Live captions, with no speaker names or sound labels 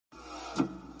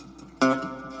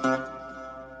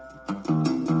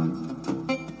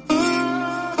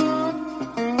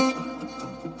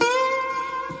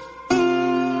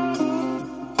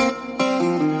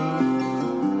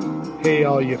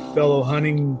all you fellow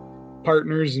hunting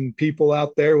partners and people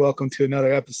out there. Welcome to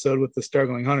another episode with the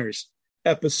Struggling Hunters,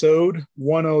 episode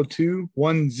 102,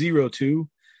 102.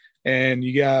 And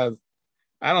you got,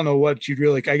 I don't know what you'd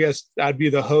really, I guess I'd be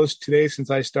the host today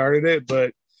since I started it,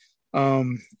 but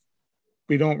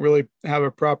we don't really have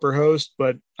a proper host.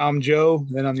 But I'm Joe.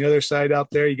 Then on the other side out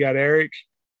there, you got Eric.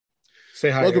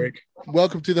 Say hi, Eric.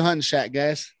 Welcome to the Hunting Shack,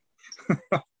 guys.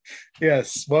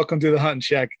 Yes, welcome to the Hunting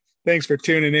Shack. Thanks for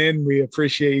tuning in. We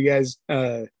appreciate you guys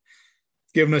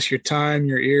giving us your time,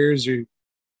 your ears,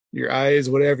 your eyes,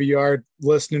 whatever you are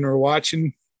listening or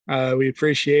watching. We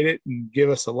appreciate it, and give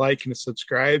us a like and a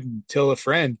subscribe and tell a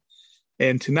friend.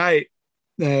 And tonight,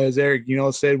 as Eric,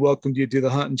 said, welcome you to the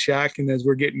Hunting Shack. And as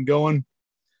we're getting going,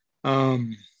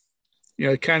 kind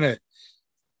of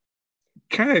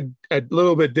a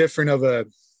little bit different of a,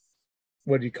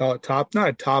 what do you call it? Not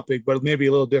a topic, but maybe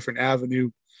a little different avenue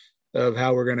of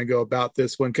how we're going to go about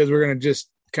this one. Cause we're going to just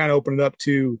kind of open it up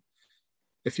to,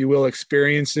 if you will,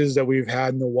 experiences that we've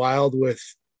had in the wild with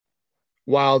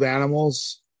wild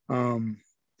animals. I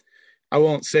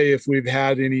won't say if we've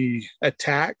had any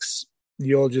attacks.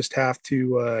 You'll just have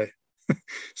to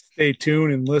stay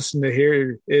tuned and listen to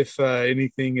hear if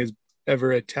anything has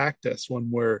ever attacked us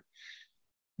when we're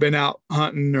been out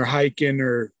hunting or hiking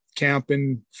or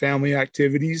camping, family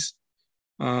activities.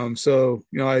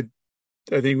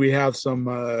 I think we have some,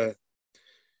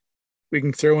 we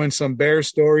can throw in some bear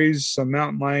stories, some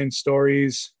mountain lion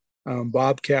stories,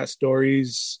 bobcat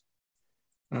stories,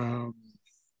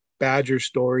 badger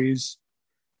stories.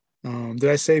 Did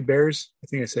I say bears? I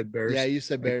think I said bears. Yeah, you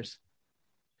said bears.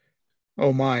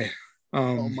 Oh my.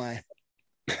 Oh my.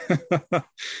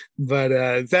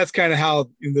 But that's kind of how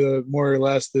the more or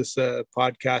less this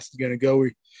podcast is going to go.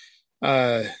 We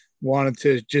wanted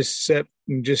to just sit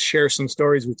and just share some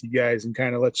stories with you guys and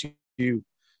kind of let you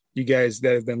guys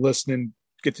that have been listening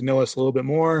get to know us a little bit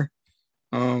more.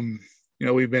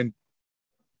 We've been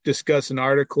discussing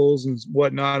articles and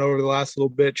whatnot over the last little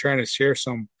bit, trying to share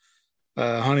some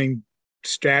hunting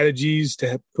strategies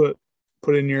to put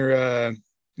in your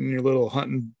little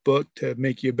hunting book to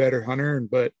make you a better hunter.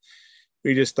 But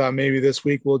we just thought maybe this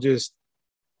week we'll just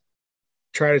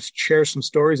try to share some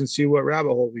stories and see what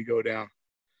rabbit hole we go down.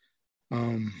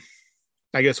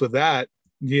 I guess with that,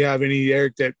 do you have any,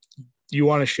 Eric, that you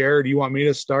want to share? Or do you want me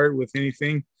to start with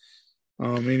anything?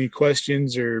 Any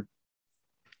questions or?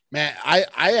 Man,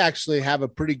 I actually have a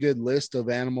pretty good list of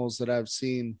animals that I've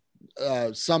seen.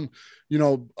 Some,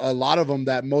 a lot of them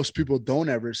that most people don't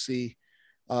ever see.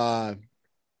 As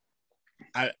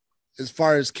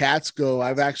far as cats go,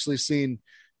 I've actually seen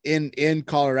in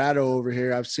Colorado over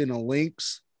here, I've seen a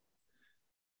lynx,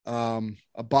 a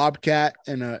bobcat,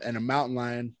 and a mountain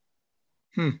lion.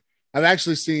 I've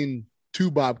actually seen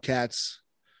two bobcats,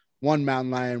 one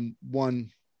mountain lion,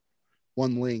 one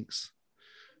lynx.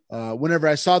 Whenever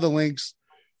I saw the lynx,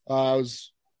 I'm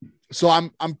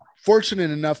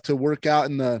fortunate enough to work out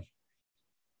in the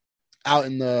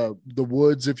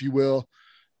woods, if you will.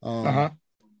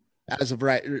 As of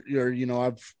right,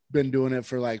 I've been doing it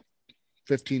for like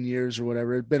 15 years or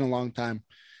whatever. It's been a long time.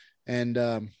 And,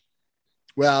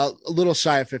 a little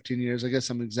shy of 15 years. I guess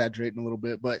I'm exaggerating a little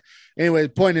bit, but anyway, the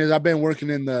point is I've been working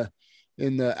out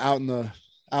in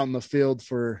the field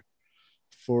for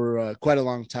quite a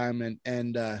long time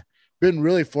and been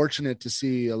really fortunate to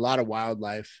see a lot of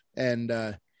wildlife. And,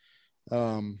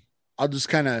 I'll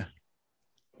just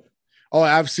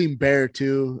I've seen bear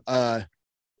too,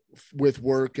 with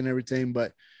work and everything,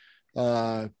 but,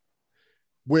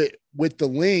 with the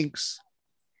lynx,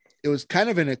 it was kind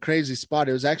of in a crazy spot.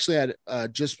 It was actually at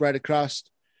just right across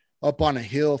up on a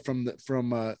hill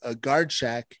from a guard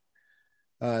shack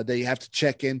that you have to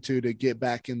check into to get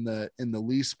back in the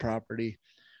lease property.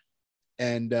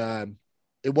 And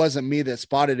it wasn't me that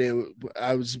spotted it.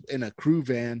 I was in a crew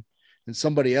van and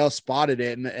somebody else spotted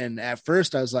it. And at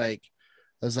first I was like,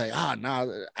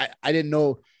 no, I didn't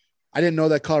know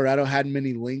that Colorado had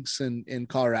many lynx in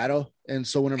Colorado. And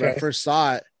so whenever I first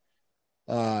saw it,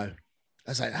 I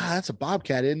was like, that's a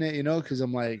bobcat, isn't it? Cause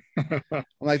I'm like,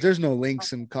 there's no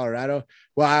lynx in Colorado.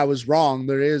 Well, I was wrong.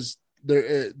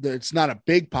 It's not a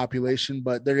big population,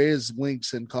 but there is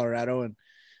lynx in Colorado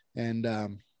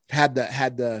and had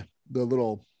the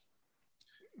little,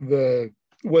 the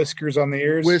whiskers on the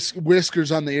ears,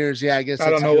 whiskers on the ears. Yeah. I guess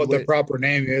I don't know what the proper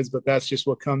name is, but that's just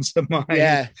what comes to mind.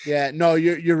 Yeah. No,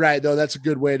 you're right though. That's a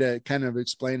good way to kind of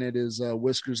explain it, is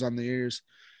whiskers on the ears.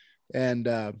 And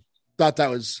thought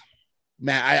that was,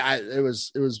 man, it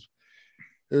was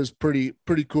pretty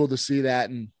cool to see that.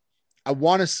 And I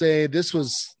want to say this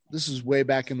was way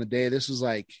back in the day. This was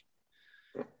like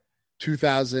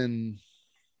 2000,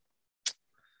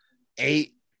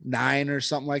 8, 9 or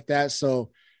something like that. So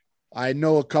I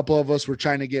know a couple of us were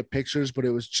trying to get pictures, but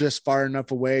it was just far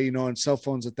enough away, and cell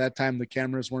phones at that time, the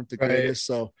cameras weren't the greatest.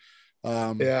 So,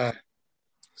 yeah.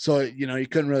 So, you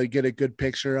couldn't really get a good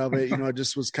picture of it. It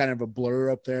just was kind of a blur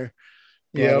up there.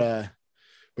 Yep.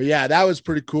 But yeah, that was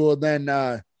pretty cool.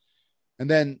 And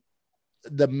then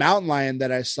the mountain lion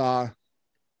that I saw,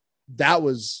 that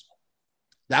was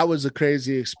a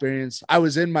crazy experience. I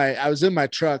was in my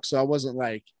truck, so I wasn't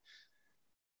like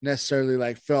necessarily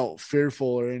like felt fearful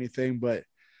or anything, but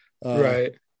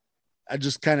Right. I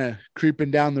just kind of creeping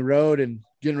down the road and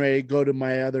getting ready to go to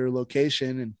my other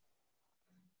location,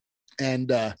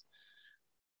 and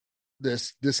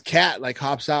this cat like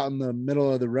hops out in the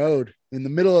middle of the road in the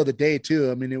middle of the day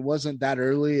too. I mean, it wasn't that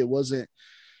early. It was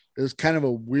kind of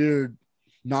a weird,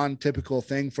 non-typical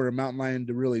thing for a mountain lion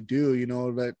to really do,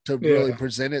 to really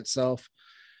present itself.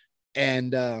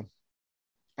 And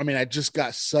I mean, I just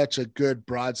got such a good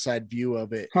broadside view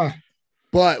of it. Huh.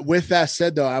 But with that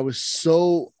said, though, I was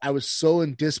so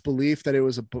in disbelief that it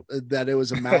was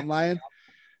a mountain lion.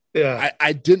 Yeah.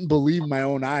 I didn't believe my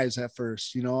own eyes at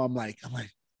first. I'm like,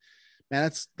 man,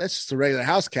 that's just a regular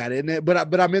house cat, isn't it?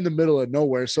 But I'm in the middle of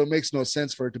nowhere, so it makes no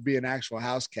sense for it to be an actual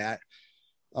house cat.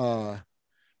 Long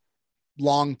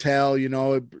tail,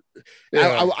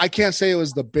 Yeah. I can't say it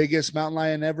was the biggest mountain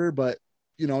lion ever, but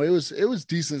it was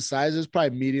decent size. It was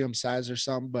probably medium size or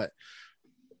something, but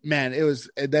man,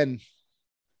 and then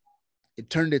it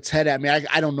turned its head at me.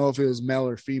 I don't know if it was male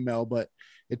or female, but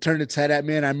it turned its head at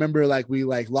me. And I remember like we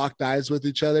like locked eyes with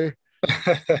each other.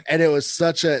 And it was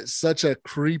such a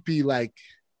creepy, like,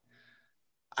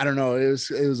 I don't know. It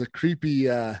was a creepy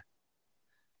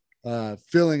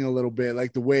feeling a little bit,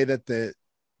 like the way that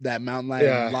that mountain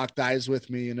lion locked eyes with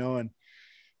me, and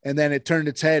then it turned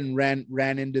its head and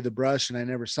ran into the brush, and I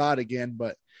never saw it again.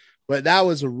 But that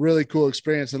was a really cool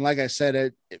experience. And like I said,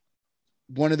 it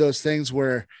one of those things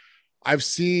where I've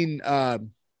seen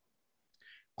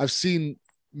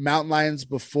mountain lions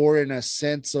before, in a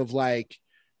sense of like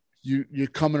you're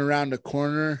coming around a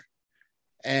corner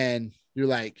and you're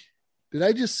like, did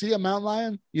I just see a mountain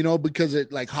lion? Because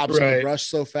it like hops in the brush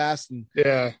so fast and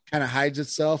kind of hides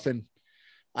itself. And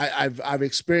I've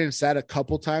experienced that a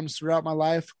couple times throughout my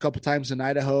life, a couple times in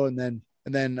Idaho. And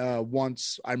then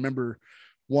once, I remember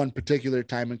one particular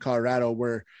time in Colorado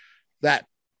where that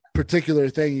particular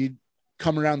thing, you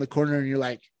come around the corner and you're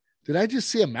like, did I just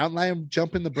see a mountain lion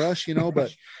jump in the brush?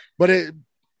 But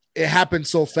it happened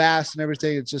so fast and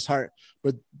everything. It's just hard.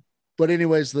 But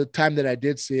anyways, the time that I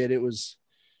did see it, it was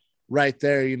right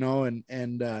there,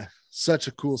 and such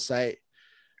a cool sight.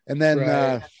 And then,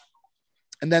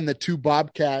 the two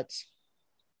bobcats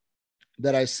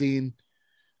that I seen,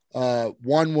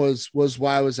 one was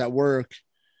while I was at work,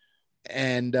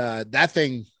 and that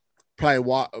thing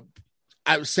probably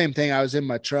same thing. I was in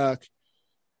my truck.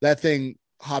 That thing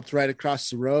hopped right across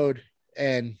the road,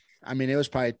 and I mean, it was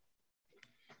probably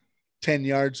 10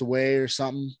 yards away or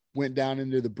something, went down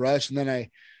into the brush. And then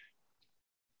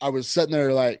I was sitting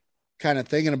there like kind of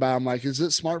thinking about, I'm like, is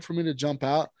it smart for me to jump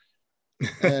out?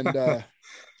 And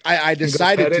I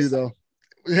decided to, though.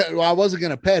 Well, I wasn't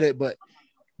going to pet it, but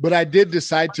I did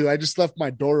decide to. I just left my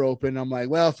door open. I'm like,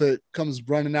 well, if it comes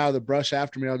running out of the brush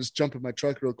after me, I'll just jump in my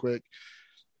truck real quick.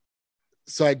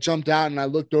 So I jumped out and I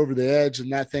looked over the edge,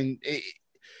 and that thing,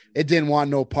 it didn't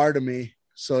want no part of me.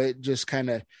 So it just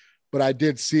kind of, but I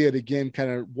did see it again, kind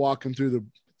of walking through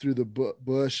the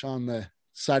bush on the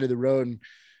side of the road, and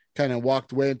kind of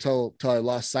walked away until I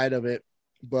lost sight of it.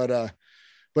 But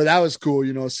that was cool,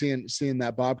 seeing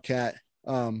that bobcat.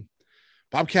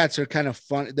 Bobcats are kind of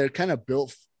fun. They're kind of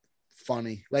built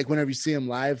funny. Like whenever you see them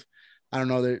live, I don't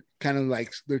know. They're kind of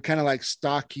like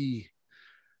stocky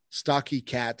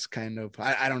cats, kind of.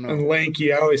 I don't know. And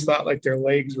lanky. I always thought like their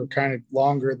legs were kind of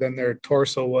longer than their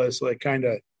torso was, so they kind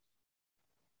of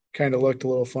looked a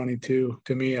little funny too,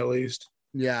 to me at least.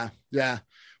 Yeah. Well,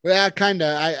 yeah, kind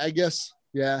of. I guess.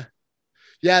 Yeah.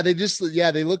 They just.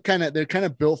 Yeah, they look kind of. They're kind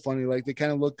of built funny. Like they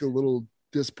kind of look a little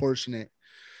disproportionate.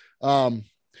 And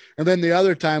then the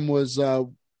other time was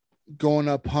going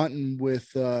up hunting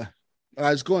with. I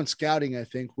was going scouting, I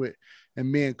think,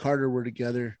 and me and Carter were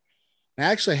together.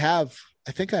 I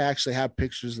think I actually have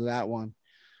pictures of that one.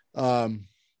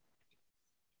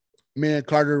 Me and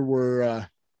Carter were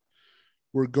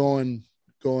going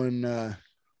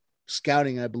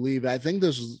scouting, I believe. I think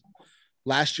this was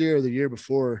last year or the year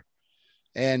before.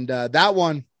 And that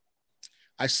one,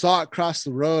 I saw it cross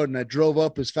the road, and I drove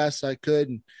up as fast as I could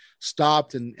and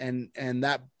stopped, and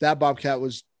that bobcat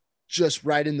was just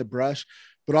right in the brush,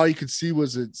 but all you could see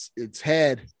was its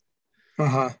head.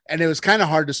 Uh-huh. And it was kind of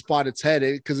hard to spot its head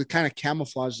because it kind of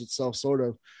camouflaged itself, sort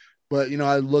of. But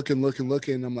I look and look and look,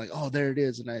 and I'm like, oh, there it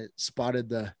is, and I spotted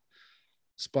the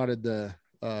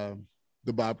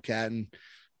bobcat and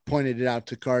pointed it out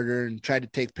to Carter and tried to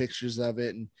take pictures of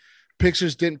it. And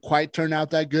pictures didn't quite turn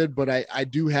out that good, but I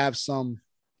do have some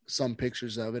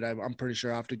pictures of it. I'm pretty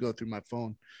sure I have to go through my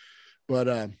phone, but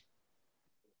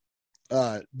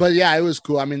yeah, it was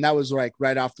cool. I mean, that was like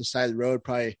right off the side of the road,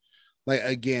 probably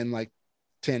like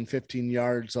 10, 15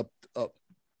 yards up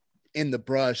in the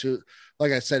brush.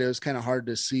 Like I said, it was kind of hard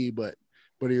to see, but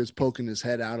he was poking his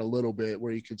head out a little bit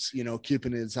where he could,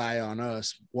 keeping his eye on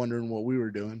us, wondering what we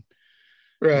were doing.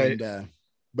 Right. And,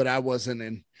 but I wasn't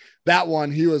in that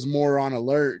one. He was more on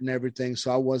alert and everything.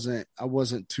 So I wasn't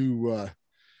too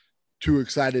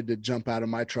excited to jump out of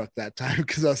my truck that time.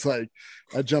 Cause I was like,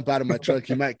 I jump out of my truck,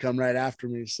 he might come right after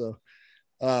me. So,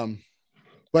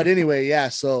 but anyway, yeah.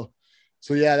 So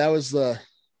yeah, that was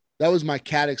my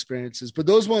cat experiences, but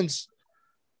those ones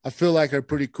I feel like are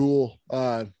pretty cool.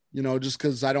 Just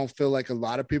cause I don't feel like a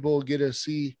lot of people get to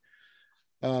see,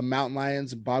 mountain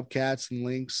lions and bobcats and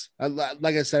lynx.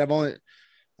 Like I said,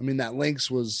 that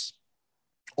lynx was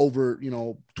over,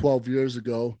 12 years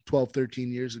ago, 12,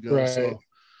 13 years ago. Right.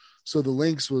 So the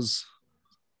lynx was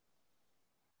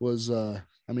that's the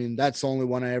only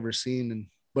one I ever seen.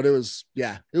 But it was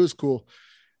cool.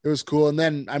 It was cool. And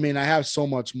then, I have so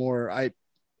much more. I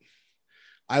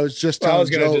was just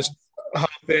telling Joe, just hop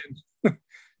in.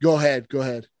 Go ahead.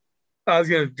 I was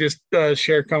going to just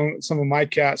share some of my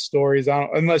cat stories.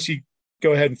 Unless you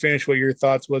go ahead and finish what your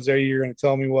thoughts was there, you're going to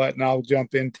tell me what, and I'll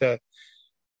jump into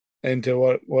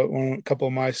what a couple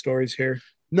of my stories here.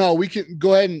 No, we can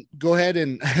go ahead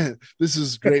and this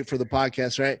is great for the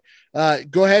podcast, right?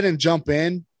 Go ahead and jump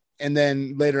in, and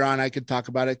then later on I could talk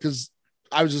about it, because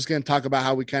I was just going to talk about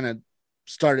how we kind of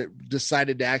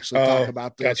decided to actually talk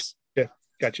about this.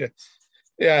 Gotcha.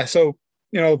 Yeah. So,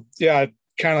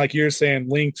 kind of like you're saying,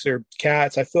 lynx or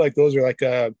cats, I feel like those are like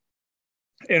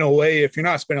in a way, if you're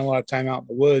not spending a lot of time out in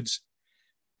the woods,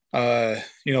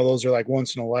 those are like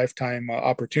once in a lifetime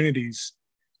opportunities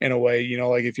in a way,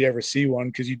 like if you ever see one,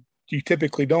 because you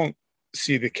typically don't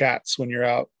see the cats when you're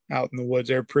out in the woods.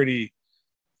 They're pretty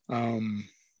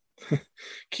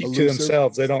keep to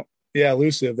themselves. They don't,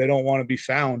 elusive. They don't want to be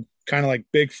found, kind of like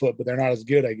Bigfoot, but they're not as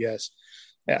good, I guess,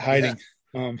 at hiding.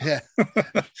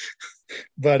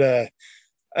 But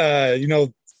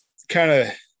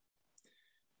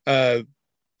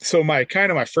so my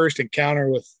first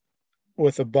encounter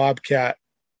with a bobcat,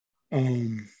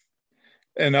 and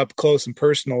up close and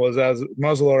personal, was as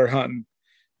muzzleloader hunting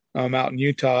out in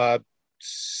Utah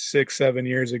 6-7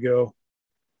 years ago.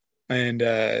 And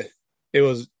so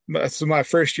my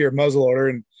first year of muzzleloader,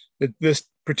 and this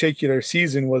particular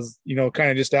season was,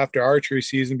 kind of just after archery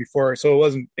season before. So it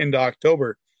wasn't into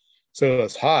October. So it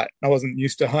was hot. I wasn't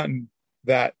used to hunting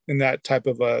that in that type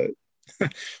of a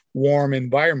warm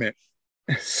environment.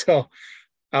 So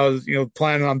I was,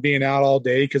 planning on being out all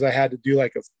day, because I had to do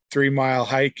like a 3-mile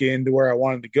hike into where I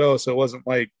wanted to go. So it wasn't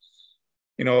like,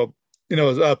 it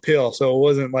was uphill. So it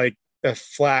wasn't like a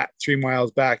flat 3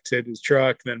 miles back to the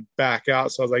truck and then back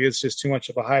out. So I was like, it's just too much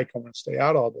of a hike. I'm going to stay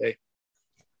out all day.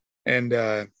 And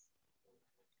it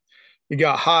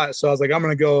got hot. So I was like, I'm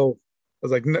going to go. I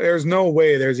was like, there's no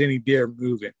way there's any deer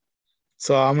moving.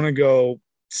 So I'm going to go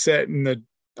sit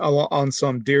on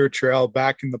some deer trail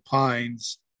back in the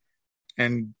pines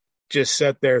and just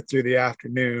sit there through the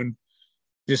afternoon,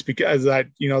 just because I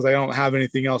don't have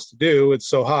anything else to do. It's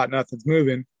so hot, nothing's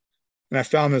moving. And I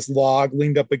found this log,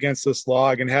 leaned up against this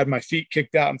log, and had my feet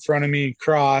kicked out in front of me and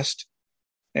crossed.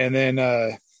 And then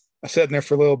I sat in there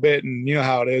for a little bit, and you know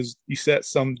how it is. You sit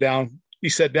down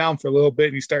for a little bit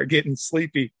and you start getting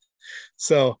sleepy.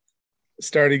 So I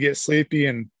started to get sleepy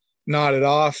and nodded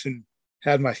off, and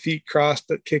had my feet crossed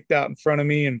but kicked out in front of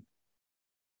me. And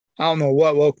I don't know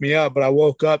what woke me up, but I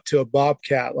woke up to a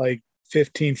bobcat like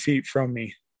 15 feet from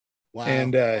me. Wow.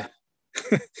 And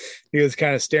he was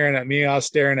kind of staring at me. I was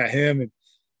staring at him,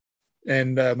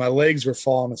 and my legs were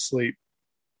falling asleep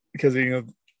because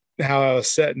how I was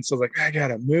sitting. So I was like, I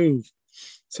gotta move.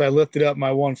 So I lifted up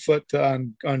my one foot to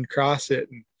uncross it,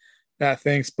 and that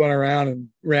thing spun around and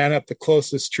ran up the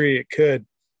closest tree it could.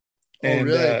 And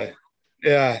really?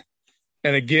 Yeah.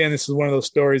 And again, this is one of those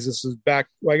stories. This was back,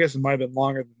 well, I guess it might have been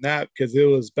longer than that, because it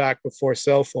was back before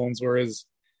cell phones were as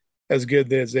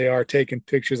good as they are taking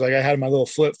pictures. Like I had my little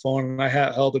flip phone and I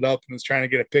held it up and was trying to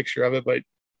get a picture of it, but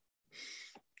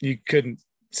you couldn't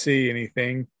see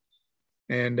anything.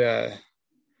 And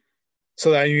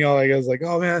so that, I was like,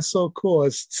 oh man, that's so cool.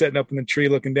 It's sitting up in the tree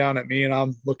looking down at me, and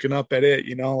I'm looking up at it,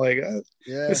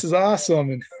 this is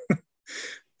awesome. And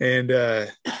And you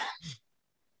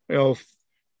know,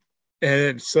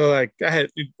 and so like I had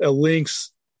a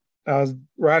lynx. I was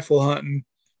rifle hunting,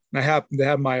 and I happened to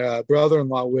have my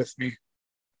brother-in-law with me,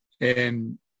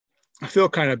 and I feel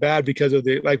kind of bad because of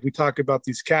the like we talk about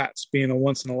these cats being a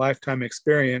once in a lifetime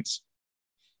experience,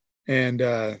 and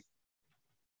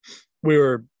we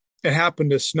were it happened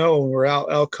to snow and we are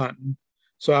out elk hunting,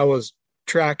 so I was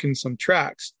tracking some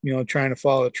tracks, trying to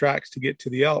follow the tracks to get to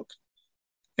the elk,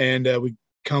 and we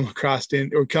come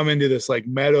into this like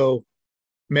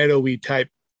meadowy type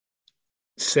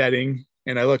setting,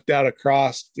 and I looked out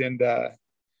across, and I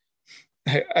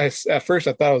at first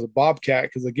I thought it was a bobcat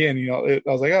because again, I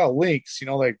was like, oh, lynx,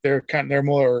 like they're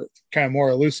more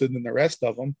elusive than the rest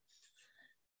of them.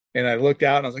 And I looked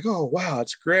out and I was like, oh wow,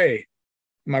 it's gray.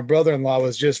 My brother-in-law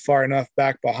was just far enough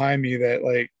back behind me that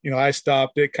like, I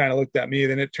stopped, it kind of looked at me,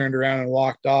 then it turned around and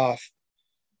walked off.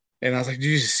 And I was like, did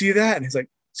you see that? And he's like,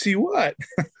 see what?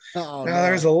 Oh, no, no.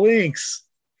 there's a lynx.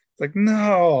 It's like,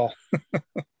 no.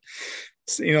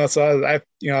 So I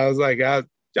was like, I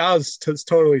was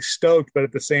totally stoked, but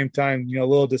at the same time, a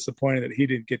little disappointed that he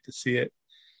didn't get to see it.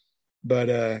 But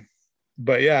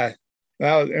yeah,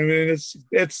 I mean,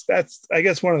 that's I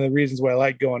guess one of the reasons why I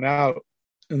like going out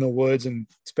in the woods and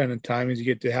spending time is you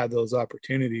get to have those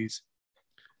opportunities.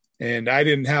 And I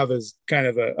didn't have as kind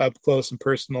of a up close and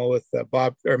personal with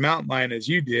Bob or mountain lion as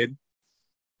you did,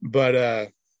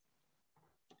 but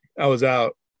I was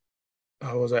out.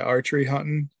 Was I archery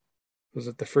hunting? Was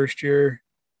it the first year?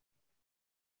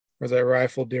 Or was I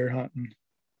rifle deer hunting?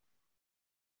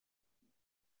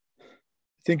 I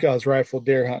think I was rifle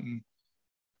deer hunting.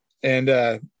 And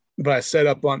but I set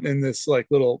up on this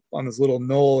little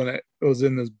knoll, and it was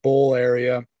in this bowl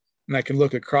area, and I can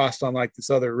look across on like this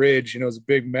other ridge, it was a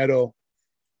big meadow.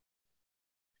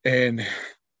 And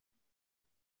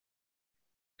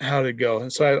how'd it go?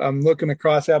 And so I'm looking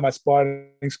across, I have my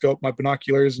spotting scope, my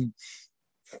binoculars,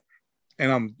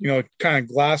 and I'm kind of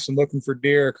glassing looking for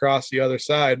deer across the other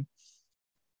side,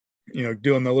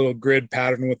 doing the little grid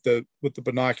pattern with the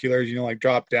binoculars, like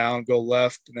drop down, go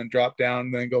left, and then drop down,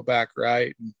 and then go back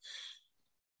right, and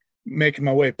making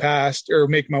my way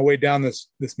down this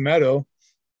meadow.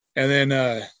 And then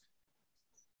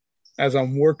as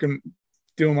I'm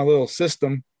doing my little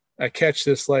system, I catch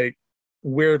this like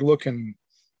weird looking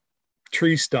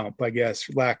tree stump, I guess,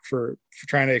 for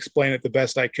trying to explain it the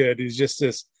best I could. It's just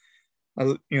this,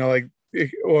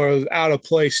 or out of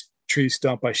place tree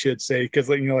stump, I should say, because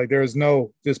there's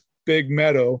no this big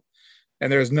meadow,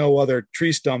 and there's no other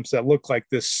tree stumps that look like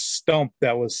this stump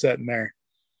that was sitting there.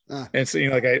 And so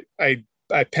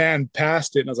I panned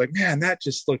past it, and I was like, man, that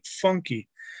just looked funky.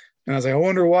 And I was like, I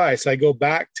wonder why. So I go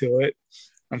back to it.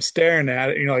 I'm staring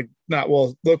at it,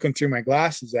 looking through my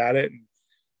glasses at it,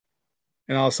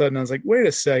 and all of a sudden I was like, wait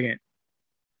a second,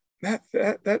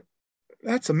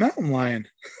 that's a mountain lion.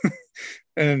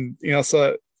 And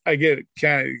so I get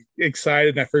kind of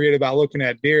excited, and I forget about looking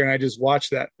at deer, and I just watch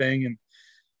that thing. And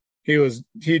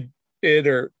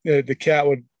the cat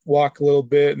would walk a little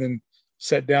bit and then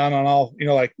sit down on all,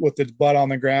 like with its butt on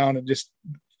the ground and just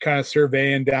kind of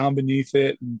surveying down beneath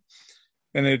it, and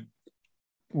it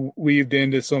weaved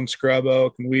into some scrub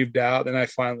oak and weaved out. Then I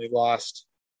finally lost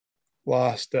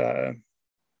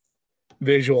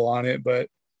visual on it, but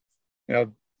it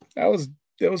was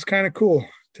kind of cool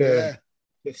to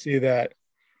see that.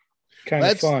 Kind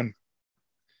of fun.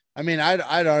 I mean,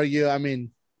 I'd argue, I mean,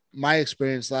 my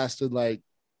experience lasted like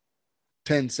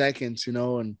 10 seconds,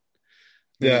 and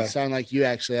it sounded like you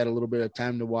actually had a little bit of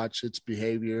time to watch its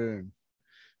behavior, and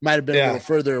might have been a little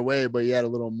further away, but you had a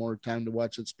little more time to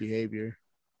watch its behavior.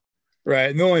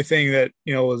 Right. And the only thing that,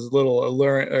 was a little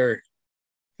alluring or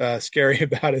scary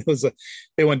about it was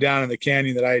they went down in the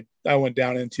canyon that I went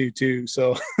down into too.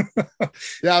 So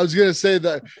yeah, I was going to say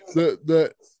that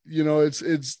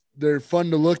it's they're fun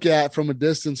to look at from a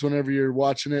distance whenever you're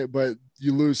watching it, but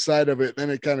you lose sight of it. Then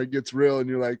it kind of gets real, and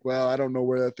you're like, well, I don't know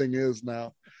where that thing is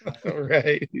now.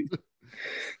 Right.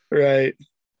 Right.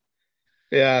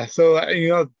 Yeah. So,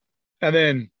 and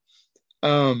then,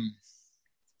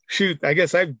 shoot, I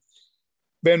guess I've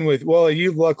been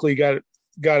you've luckily got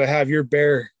to have your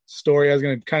bear story. I was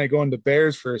going to kind of go into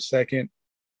bears for a second,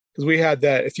 because we had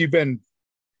that, if you've been,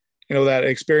 that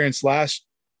experience last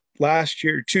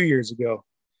year, 2 years ago,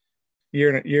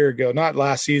 year ago, not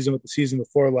last season, but the season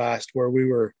before last, where we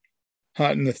were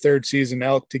hunting the third season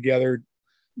elk together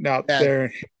out there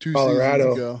in 2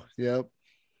 Colorado. seasons ago. Yep.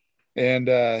 And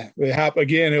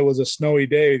it was a snowy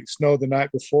day. It snowed the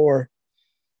night before.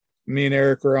 Me and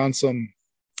Eric were on some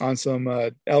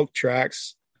elk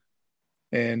tracks,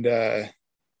 and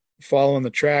following the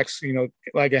tracks,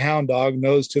 like a hound dog,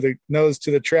 nose to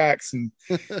the tracks, and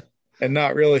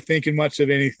not really thinking much of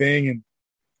anything. And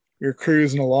you're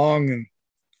cruising along,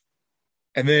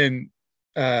 and then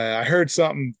I heard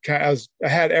something. I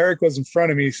had Eric was in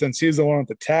front of me since he's the one with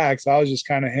the tag, so I was just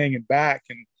kind of hanging back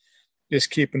and just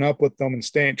keeping up with them and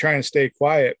trying to stay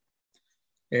quiet.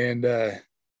 And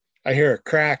I hear a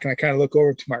crack, and I kind of look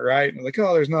over to my right, and I'm like,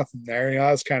 oh, there's nothing there.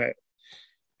 I was kind of,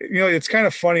 it's kind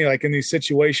of funny, like in these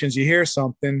situations, you hear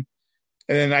something,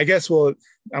 and then I guess,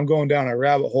 I'm going down a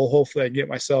rabbit hole. Hopefully I get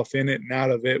myself in it and out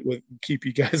of it keep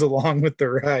you guys along with the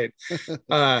ride.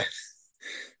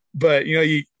 But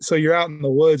so you're out in the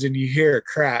woods and you hear a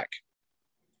crack,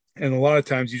 and a lot of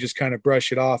times you just kind of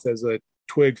brush it off as a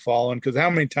twig falling. Because how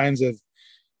many times have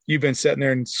you been sitting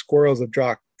there and squirrels have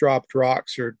dropped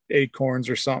rocks or acorns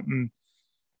or something,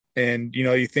 and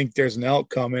you think there's an elk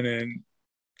coming, and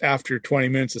after 20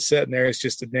 minutes of sitting there, it's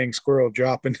just a dang squirrel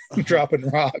dropping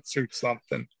rocks or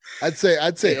something. I'd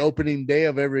say opening day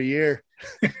of every year.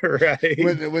 Right.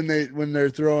 When they're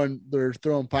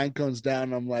throwing pine cones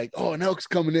down, I'm like, oh, an elk's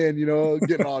coming in,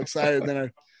 getting all excited.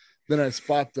 Then I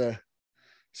spot the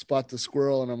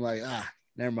squirrel, and I'm like,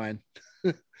 never mind.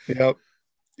 Yep.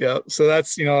 So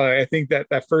that's, I think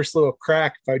that first little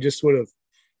crack, if I just would have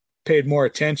paid more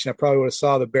attention, I probably would have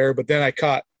saw the bear. But then I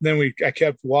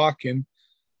kept walking,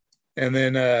 and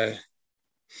then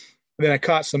I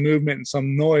caught some movement and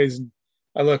some noise, and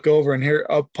I look over, and here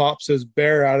up pops this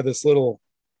bear out of this little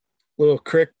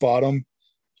creek bottom.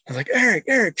 I was like,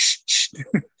 Eric, shh,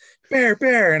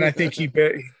 bear. And I think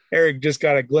Eric just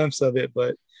got a glimpse of it,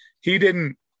 but he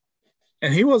didn't,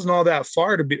 and he wasn't all that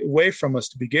far to be away from us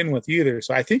to begin with either.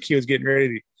 So I think he was getting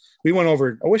ready we went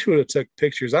over, I wish we would have took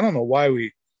pictures. I don't know why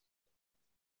we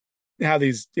have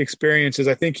these experiences.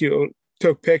 I think he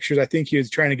took pictures. I think he was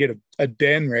trying to get a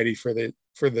den ready for the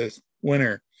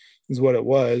winter is what it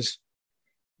was.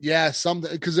 Yeah,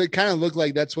 something, because it kind of looked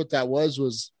like that's what that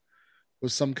was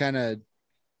some kind of,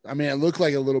 I mean, it looked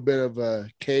like a little bit of a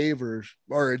cave or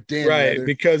a den. Right, rather.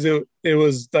 because it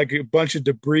was like a bunch of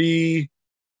debris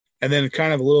and then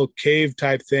kind of a little cave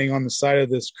type thing on the side of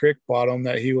this creek bottom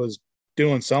that he was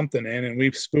doing something in, and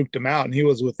we spooked him out, and he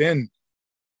was within,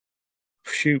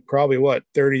 probably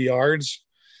 30 yards.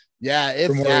 Yeah,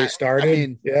 from where he started. I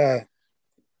mean, yeah.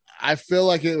 I feel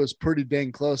like it was pretty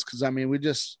dang close, because I mean, we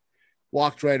just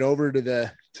walked right over to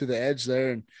the edge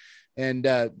there, and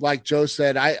like Joe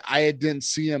said, I didn't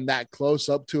see him that close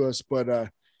up to us, but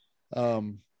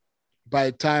by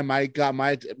the time I got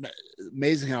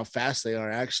amazing how fast they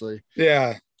are, actually.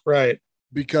 Yeah, right.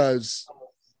 Because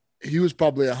he was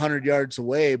probably 100 yards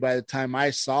away by the time I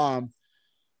saw him,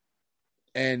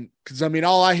 and because I mean,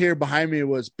 all I hear behind me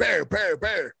was bear,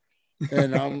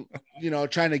 and I'm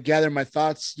trying to gather my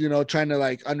thoughts, trying to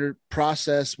like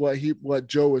process what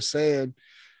Joe was saying,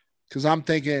 because I'm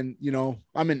thinking,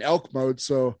 I'm in elk mode,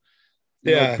 so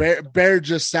yeah, bear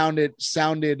just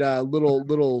sounded a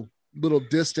little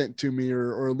distant to me,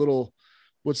 or a little,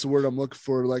 what's the word I'm looking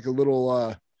for, like a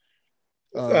little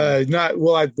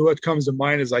what comes to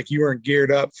mind is like you weren't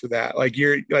geared up for that, like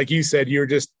you said, you're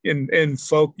just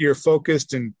you're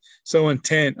focused and so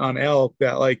intent on elk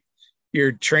that like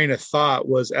your train of thought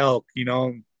was elk,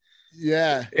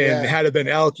 Yeah. And had it been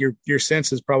elk, your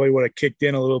senses probably would have kicked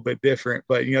in a little bit different,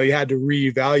 but you had to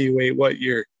reevaluate what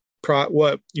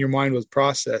your mind was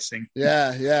processing.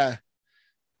 Yeah.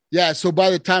 So by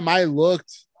the time I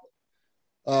looked,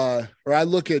 or I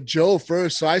look at Joe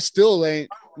first, so I still ain't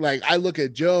like, I look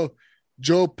at Joe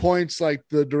points like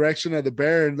the direction of the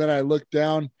bear, and then I look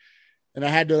down, and I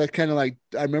had to like kind of like,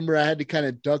 I remember I had to kind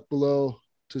of duck below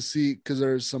to see, because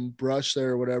there's some brush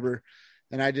there or whatever,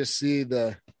 and I just see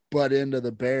the butt end of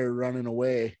the bear running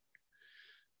away,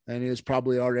 and he was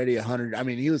probably already 100. I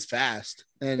mean, he was fast,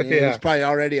 and he was probably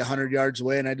already 100 yards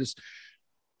away, and I just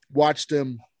watched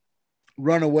him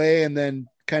run away, and then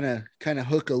kind of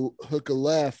hook a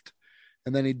left,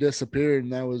 and then he disappeared,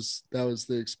 and that was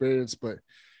the experience. But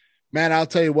man, I'll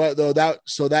tell you what though,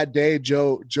 that day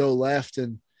Joe left,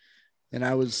 and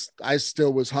I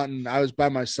still was hunting. I was by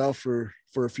myself for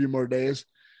a few more days.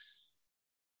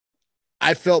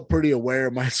 I felt pretty aware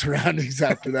of my surroundings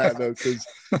after that though,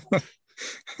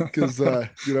 because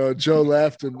Joe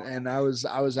left, and I was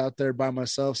out there by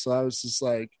myself, so I was just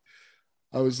like,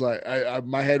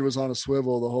 my head was on a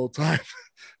swivel the whole time,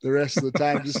 the rest of the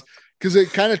time, just because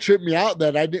it kind of tripped me out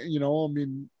that I didn't, I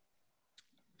mean,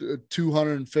 a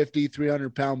 250,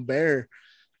 300 pound bear,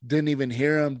 didn't even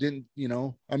hear him.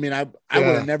 I mean, I would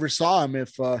have never saw him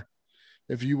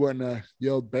if you wouldn't have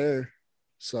yelled bear.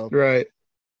 So, right.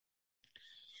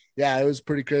 Yeah, it was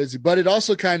pretty crazy, but it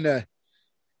also kind of,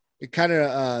 it kind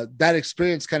of that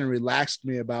experience kind of relaxed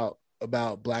me about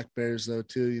black bears though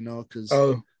too, because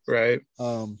Oh, right.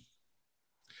 I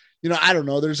don't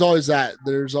know. There's always that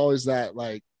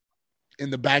like in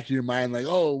the back of your mind, like,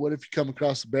 oh, what if you come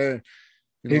across a bear?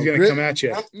 He's gonna come at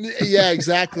you. Yeah,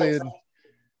 exactly.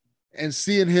 And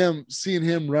seeing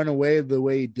him run away the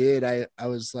way he did, I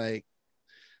was like,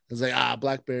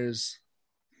 black bears.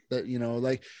 That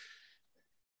like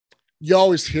you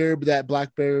always hear that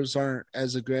black bears aren't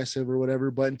as aggressive or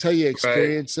whatever, but until you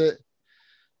experience it,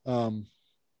 I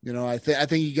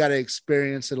think you got to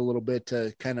experience it a little bit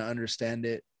to kind of understand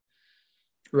it.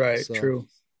 Right. So. True.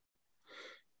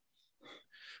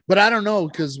 But I don't know,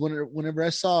 because whenever I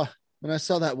saw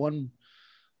that one,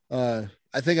 I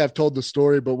think I've told the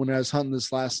story, but when I was hunting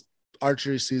this last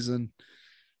archery season,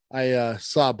 I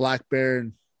saw a black bear,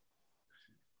 and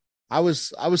I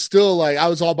was still like, I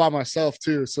was all by myself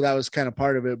too, so that was kind of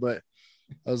part of it. But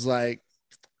I was like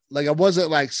I wasn't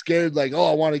like scared, like,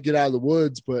 oh, I want to get out of the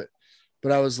woods, but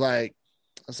I was like,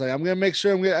 I'm gonna make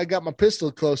sure I got my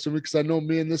pistol close to me, because I know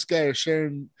me and this guy are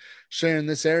sharing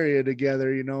this area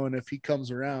together, and if he comes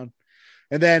around.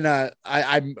 And then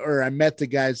I met the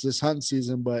guys this hunting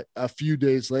season, but a few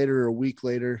days later, or a week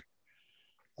later,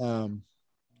 the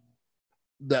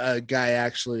guy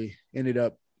actually ended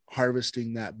up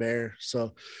harvesting that bear.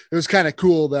 So it was kind of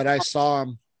cool that I saw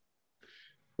him.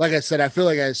 Like I said, I feel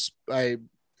like I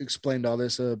explained all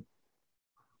this.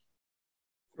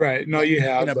 Right. No, you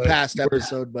have in a past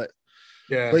episode, but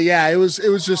yeah, it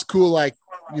was just cool. Like,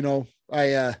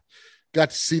 I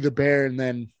got to see the bear, and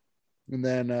then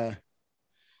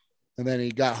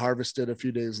he got harvested a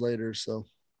few days later. So,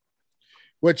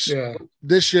 which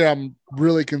this year I'm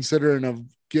really considering of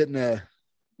getting a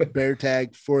bear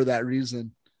tag for that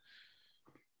reason.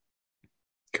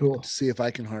 Cool. To see if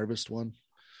I can harvest one.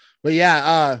 But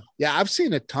I've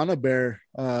seen a ton of bear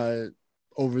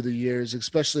over the years,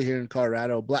 especially here in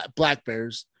Colorado, black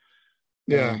bears.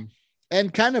 Yeah.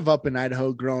 And kind of up in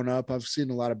Idaho growing up, I've seen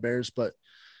a lot of bears, but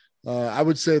I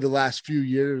would say the last few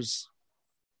years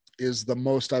is the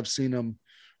most I've seen them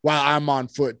while I'm on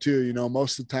foot too.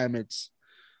 Most of the time it's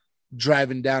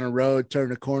driving down a road,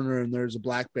 turn a corner, and there's a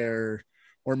black bear,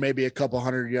 or maybe a couple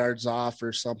 100 yards off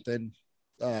or something.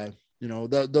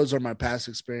 Those are my past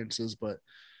experiences, but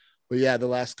yeah, the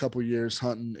last couple years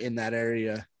hunting in that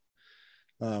area,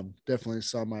 definitely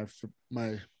saw my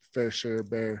fair share of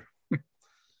bear.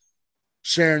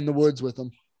 Sharing the woods with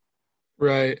them.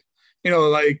 Right.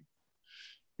 Like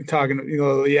talking,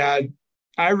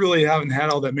 I really haven't had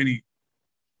all that many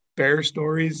bear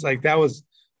stories. Like that was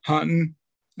hunting,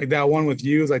 like that one with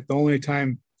you is like the only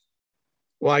time,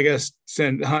 well, I guess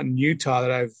since hunting Utah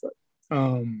that I've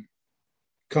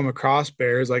come across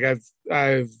bears. Like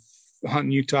I've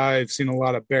hunting Utah, I've seen a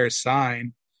lot of bear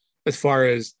sign as far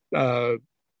as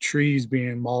trees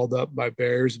being mauled up by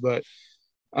bears. But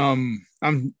I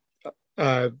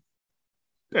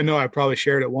know I probably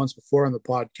shared it once before on the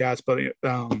podcast, but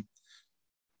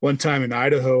one time in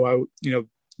Idaho, I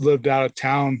lived out of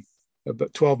town,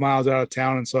 about 12 miles out of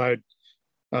town, and so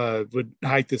I would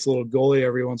hike this little gully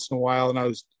every once in a while, and I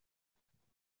was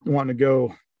wanting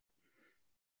to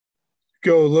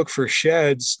go look for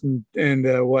sheds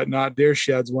and whatnot, deer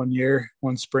sheds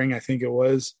one spring, I think it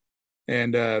was,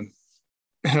 and I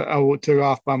took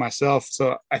off by myself.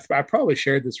 So I probably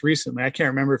shared this recently. I can't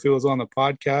remember if it was on the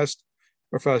podcast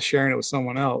or if I was sharing it with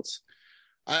someone else.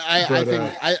 I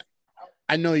think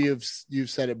I know you've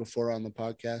said it before on the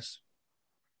podcast,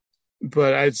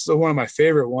 but it's one of my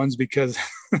favorite ones because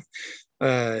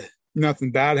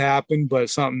nothing bad happened, but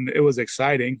it was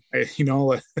exciting.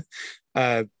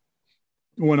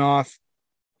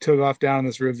 Took off down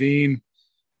this ravine.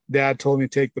 Dad told me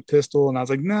to take the pistol, and I was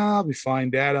like, "No, I'll be fine,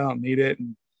 Dad. I don't need it."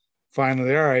 And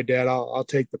finally, all right, Dad, I'll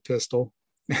take the pistol.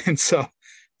 And so,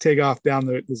 take off down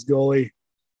this gully,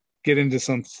 get into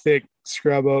some thick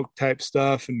scrub oak type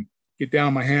stuff, and get down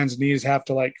on my hands and knees. Have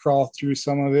to like crawl through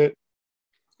some of it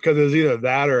because it was either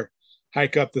that or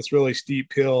hike up this really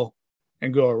steep hill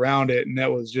and go around it, and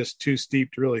that was just too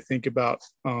steep to really think about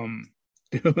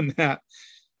doing that.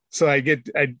 So I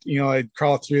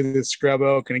crawl through this scrub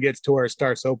oak, and it gets to where it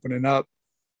starts opening up,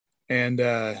 and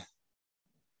I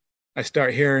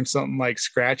start hearing something like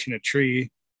scratching a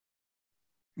tree.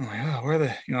 I'm like,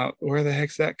 oh, where the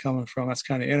heck's that coming from? That's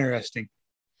kind of interesting.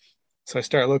 So I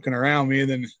start looking around me, and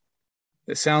then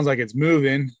it sounds like it's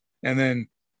moving, and then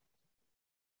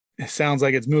it sounds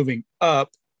like it's moving up,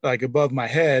 like above my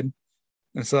head.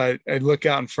 And so I look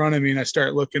out in front of me, and I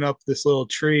start looking up this little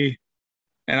tree.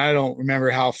 And I don't remember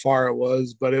how far it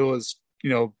was, but it was,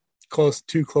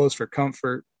 too close for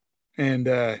comfort. And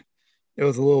it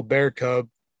was a little bear cub.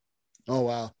 Oh,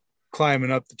 wow.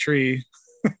 climbing up the tree.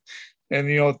 And,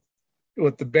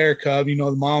 with the bear cub, the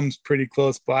mom's pretty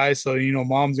close by. So,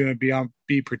 mom's going to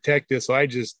be protected. So I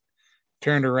just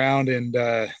turned around and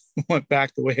went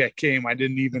back the way I came. I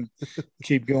didn't even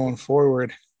keep going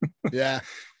forward. Yeah.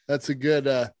 That's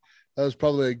that was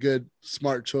probably a good,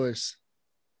 smart choice.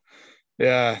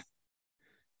 Yeah.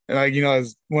 And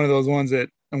it's one of those ones that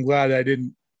I'm glad I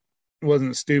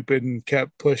wasn't stupid and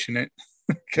kept pushing it.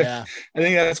 Yeah. I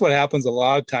think that's what happens a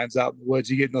lot of times out in the woods.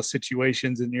 You get in those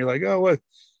situations and you're like, oh, what,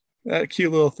 that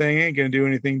cute little thing ain't gonna do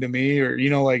anything to me, or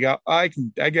like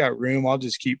I got room. I'll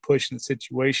just keep pushing the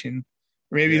situation.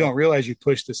 Or maybe you Yeah. don't realize you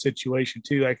push the situation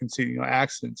too. I can see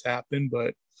accidents happen, but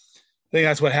I think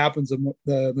that's what happens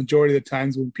the majority of the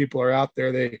times when people are out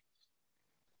there. They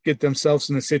get themselves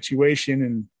in a situation,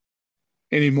 and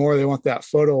anymore they want that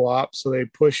photo op, so they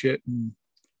push it and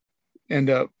end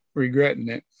up regretting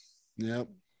it. Yep.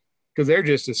 Because they're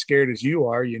just as scared as you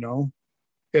are,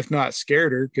 if not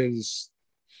scareder. Because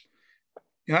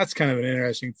that's kind of an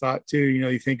interesting thought too.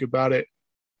 You think about it.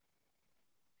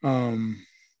 Um,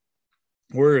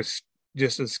 we're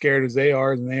just as scared as they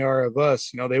are than they are of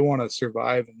us. They want to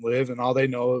survive and live, and all they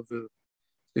know of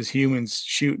is humans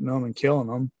shooting them and killing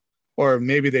them. Or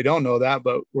maybe they don't know that,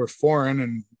 but we're foreign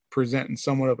and presenting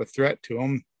somewhat of a threat to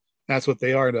them. That's what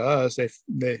they are to us.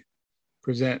 They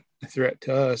present a threat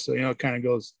to us. So it kind of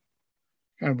goes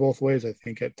kind of both ways, I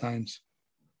think, at times.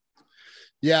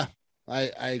 Yeah,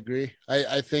 I agree.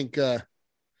 I think yeah,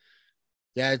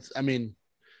 I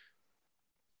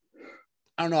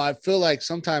don't know. I feel like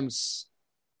sometimes,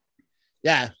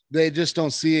 yeah, they just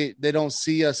don't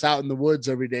see us out in the woods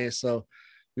every day. So,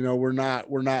 we're not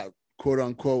quote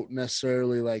unquote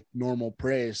necessarily like normal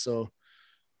prey. So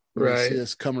when they Right. see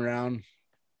us come around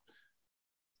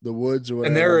the woods or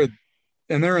And whatever.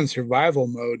 they're in survival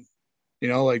mode.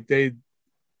 Like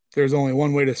there's only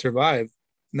one way to survive,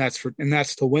 and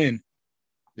that's to win.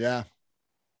 Yeah.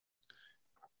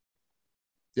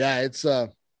 Yeah. I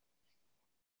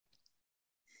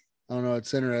don't know.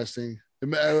 It's interesting.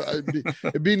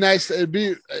 It'd be nice.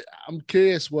 I'm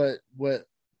curious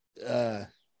uh,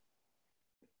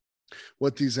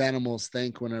 what these animals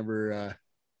think whenever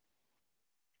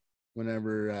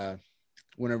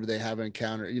they have an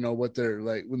encounter, what they're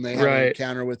like when they have an Right.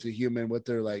 encounter with a human, what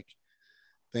they're like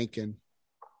thinking.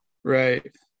 Right.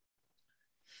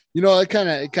 It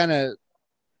kind of,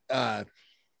 uh,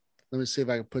 let me see if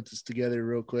I can put this together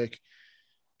real quick.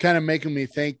 Kind of making me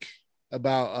think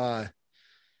about,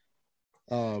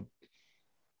 uh,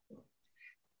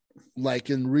 like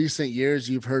in recent years,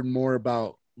 you've heard more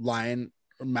about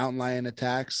mountain lion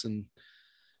attacks and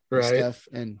Right. stuff.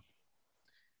 And,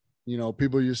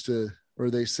 people used to, or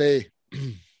they say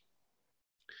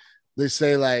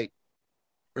like,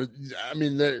 or I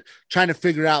mean, they're trying to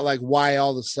figure out like why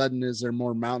all of a sudden is there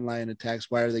more mountain lion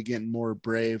attacks? Why are they getting more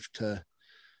brave to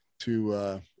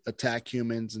attack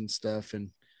humans and stuff?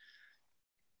 And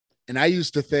I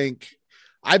used to think,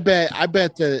 I bet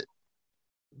that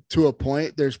to a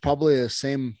point, there's probably the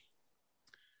same.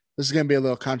 This is going to be a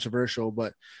little controversial,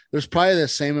 but there's probably the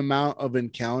same amount of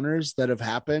encounters that have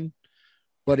happened.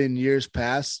 But in years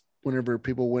past, whenever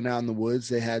people went out in the woods,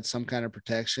 they had some kind of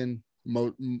protection,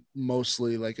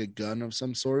 mostly like a gun of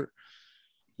some sort.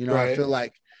 I Right. feel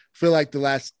like the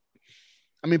last.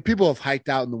 I mean, people have hiked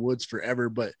out in the woods forever,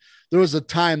 but there was a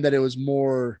time that it was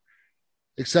more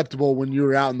acceptable when you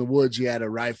were out in the woods. You had a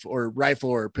rifle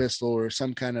or a pistol or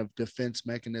some kind of defense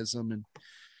mechanism, and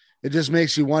it just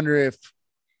makes you wonder if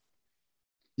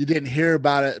you didn't hear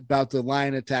about the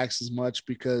lion attacks as much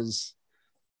because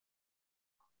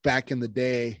back in the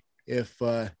day, if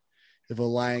a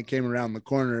lion came around the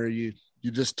corner, you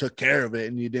just took care of it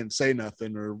and you didn't say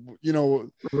nothing, or you know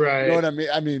Right. what I mean.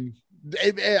 I mean,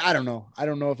 I don't know. I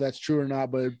don't know if that's true or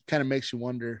not, but it kind of makes you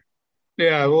wonder.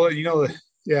 Yeah. Well,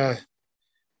 yeah.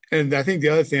 And I think the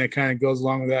other thing that kind of goes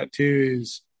along with that too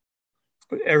is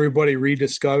everybody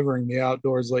rediscovering the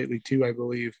outdoors lately too. I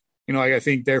believe, like I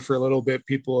think there for a little bit,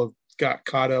 people have got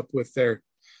caught up with their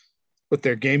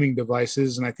gaming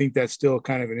devices, and I think that's still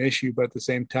kind of an issue. But at the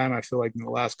same time, I feel like in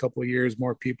the last couple of years,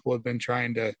 more people have been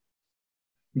trying to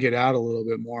get out a little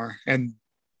bit more, and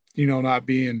not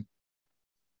being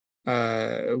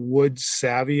wood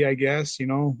savvy, I guess.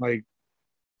 Like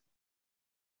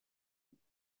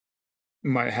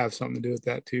might have something to do with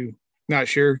that too. Not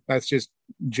sure. That's just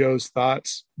Joe's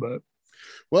thoughts, but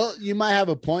Well, you might have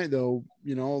a point though.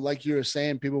 Like you were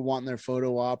saying, people wanting their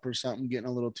photo op or something, getting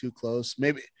a little too close.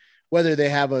 Maybe whether they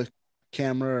have a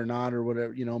camera or not or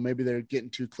whatever. Maybe they're getting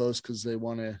too close because they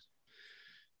want to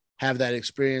have that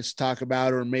experience to talk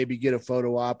about, or maybe get a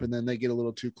photo op and then they get a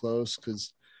little too close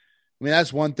because I mean,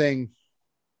 that's one thing,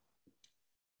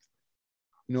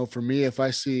 for me, if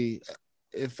I seen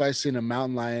a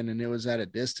mountain lion and it was at a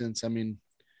distance, I mean,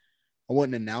 I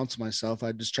wouldn't announce myself.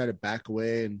 I'd just try to back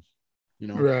away and,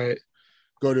 Right.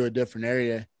 go to a different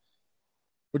area,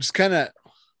 which is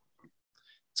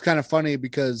it's kind of funny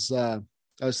because I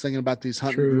was thinking about these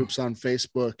hunting groups on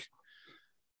Facebook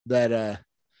that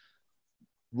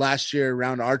last year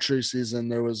around archery season,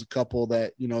 there was a couple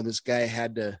that, this guy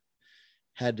had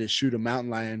to shoot a mountain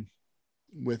lion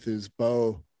with his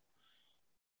bow.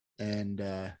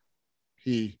 And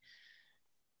he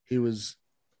was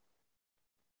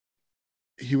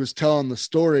telling the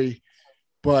story,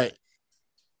 but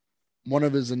one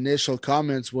of his initial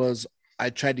comments was,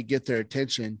 I tried to get their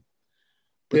attention,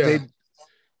 but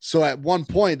so at one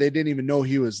point they didn't even know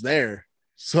he was there.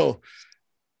 So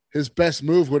his best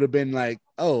move would have been like,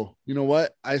 oh, you know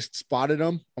what? I spotted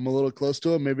him. I'm a little close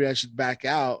to him. Maybe I should back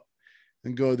out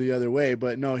and go the other way.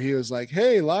 But no, he was like,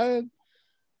 hey, lion,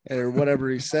 or whatever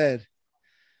he said.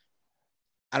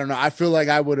 I don't know. I feel like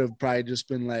I would have probably just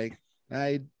been like,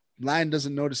 lion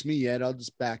doesn't notice me yet. I'll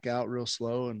just back out real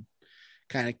slow and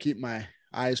kind of keep my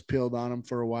eyes peeled on him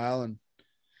for a while and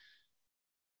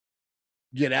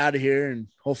get out of here. And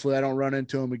hopefully I don't run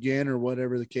into him again or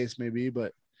whatever the case may be.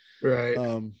 But, right.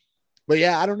 But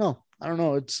yeah, I don't know.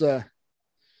 It's, I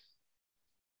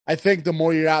think the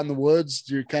more you're out in the woods,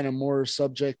 you're kind of more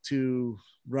subject to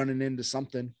running into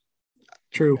something.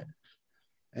 True.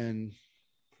 And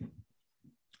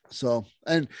so,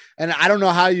 and I don't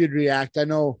know how you'd react. I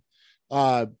know,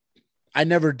 I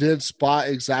never did spot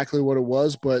exactly what it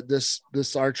was, but this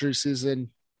archery season,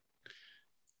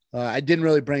 I didn't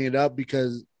really bring it up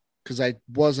because I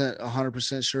wasn't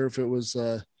 100% sure if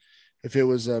it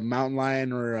was a mountain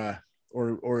lion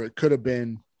or it could have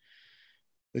been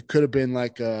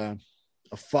like a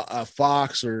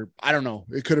fox, or I don't know.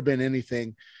 It could have been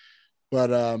anything,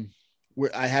 but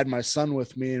I had my son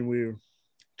with me and we were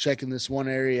checking this one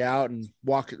area out and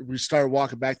we started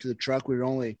walking back to the truck. We were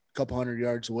only a couple 100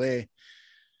 yards away.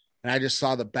 And I just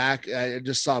saw the back. I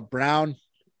just saw brown.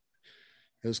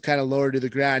 It was kind of lower to the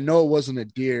ground. I know it wasn't a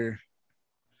deer,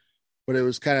 but it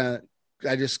was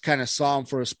I just kind of saw him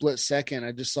for a split second.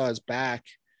 I just saw his back.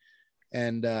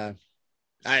 And I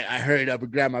hurried up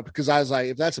and grabbed because I was like,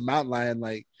 if that's a mountain lion,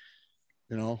 like,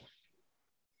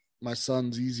 my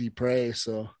son's easy prey.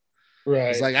 So right.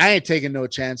 It's like, I ain't taking no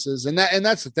chances. And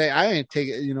that's the thing. I ain't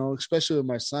taking, especially with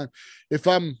my son. If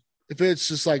it's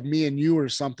just like me and you or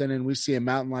something and we see a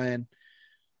mountain lion,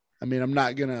 I mean, I'm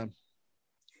not going to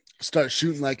start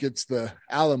shooting like it's the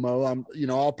Alamo.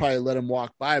 I'll probably let him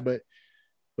walk by, but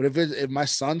if my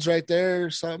son's right there or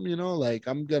something, like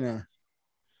I'm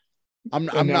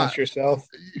not yourself.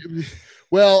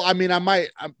 Well, I mean, I might,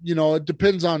 it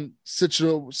depends on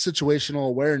situational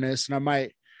awareness, and I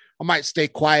might stay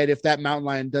quiet if that mountain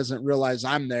lion doesn't realize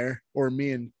I'm there or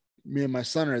me and my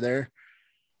son are there.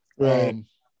 Right.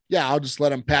 Yeah, I'll just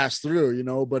let him pass through,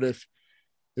 but if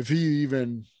he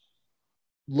even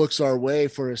looks our way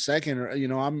for a second, or,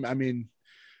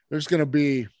 there's going to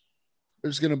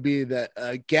be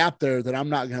that gap there that I'm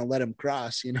not going to let him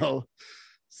cross,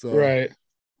 So, right.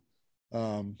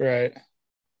 Right.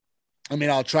 I mean,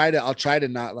 I'll try to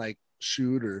not like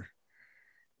shoot or,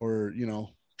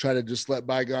 try to just let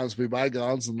bygones be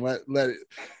bygones and let it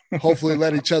hopefully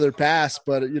let each other pass.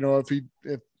 But,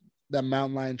 if that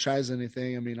mountain lion tries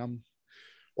anything, I mean,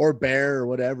 or bear or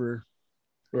whatever.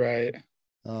 Right.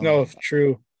 No,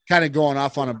 true. Kind of going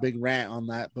off on a big rant on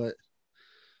that, but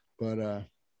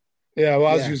yeah, well,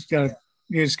 I was just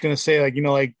gonna say, like,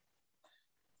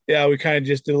 yeah, we kind of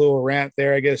just did a little rant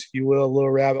there, I guess, if you will, a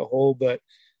little rabbit hole, but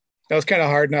that was kind of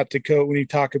hard not to coat when you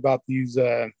talk about these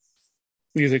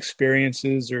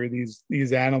experiences or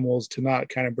these animals, to not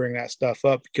kind of bring that stuff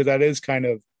up, because that is kind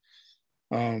of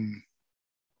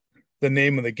the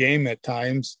name of the game at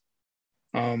times.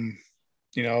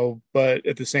 But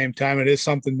at the same time, it is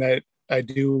something that I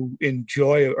do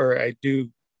enjoy, or I do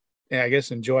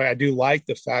like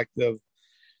the fact of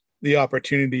the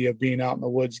opportunity of being out in the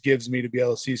woods gives me to be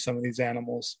able to see some of these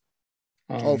animals.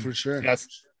 For sure. That's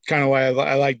kind of why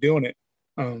I like doing it.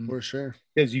 For sure.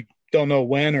 Because you don't know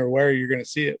when or where you're going to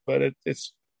see it, but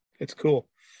it's cool.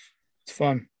 It's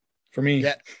fun for me.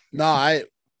 Yeah. No,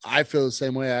 I feel the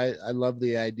same way. I love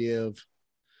the idea of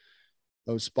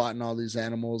spotting all these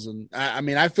animals. And I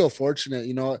mean, I feel fortunate,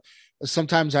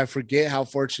 sometimes I forget how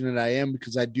fortunate I am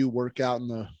because I do work out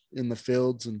in the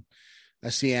fields and I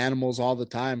see animals all the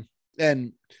time.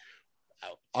 And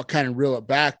I'll kind of reel it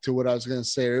back to what I was going to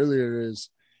say earlier is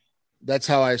that's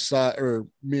how I saw, or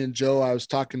me and I was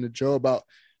talking to Joe about,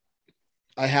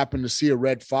 I happened to see a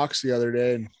red fox the other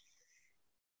day, and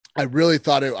I really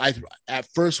thought it. I at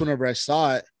first, whenever I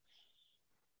saw it,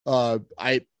 I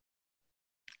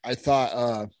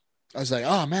thought I was like,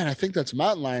 oh man, I think that's a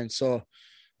mountain lion. So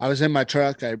I was in my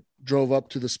truck. I drove up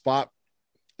to the spot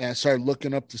and I started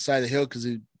looking up the side of the hill because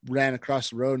he ran across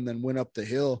the road and then went up the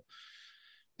hill.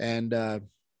 And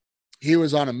he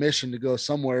was on a mission to go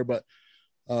somewhere, but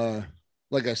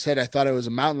like I said, I thought it was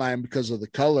a mountain lion because of the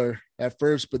color at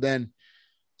first, but then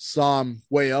saw him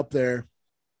way up there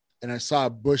and I saw a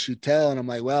bushy tail and I'm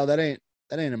like, well, that ain't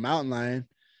a mountain lion.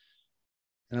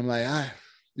 And I'm like,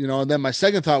 and then my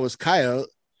second thought was coyote,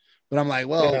 but I'm like,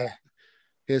 well,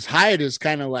 his hide is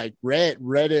kind of like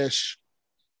reddish,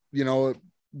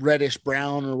 reddish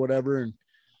brown or whatever. And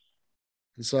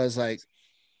so I was like,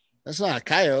 that's not a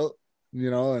coyote,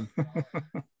 and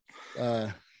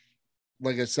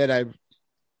like I said,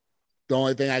 the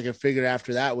only thing I could figure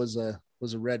after that was a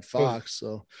red fox.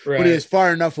 So, right. But he was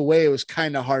far enough away. It was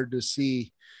kind of hard to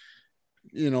see,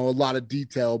 a lot of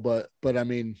detail, but I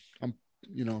mean, I'm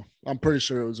pretty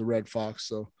sure it was a red fox.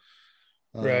 So,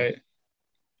 right.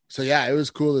 So yeah, it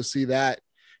was cool to see that.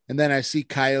 And then I see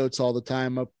coyotes all the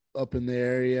time up in the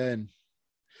area and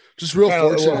just real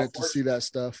fortunate to see that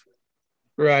stuff.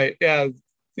 Right. Yeah.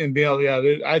 And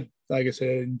I, like I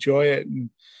said, enjoy it. And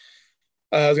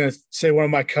I was going to say one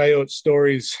of my coyote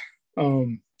stories,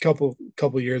 couple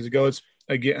years ago. It's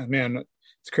again, man,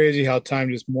 it's crazy how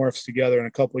time just morphs together. And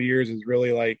a couple of years is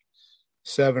really like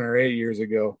 7 or 8 years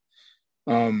ago.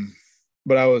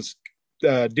 But I was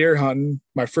deer hunting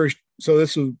so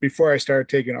this was before I started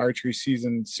taking archery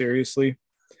season seriously.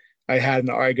 I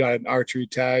got an archery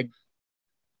tag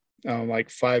like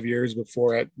 5 years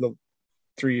before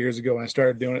 3 years ago when I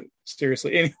started doing it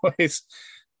seriously. Anyways,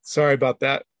 sorry about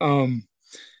that.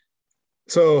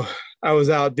 So I was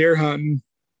out deer hunting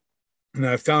and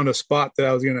I found a spot that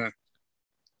I was going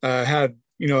to had,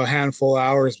 a handful of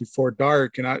hours before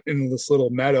dark and in this little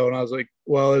meadow. And I was like,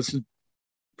 well, this is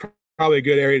probably a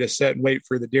good area to set and wait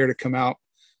for the deer to come out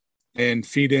and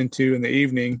feed into in the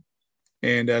evening.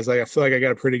 And I feel like I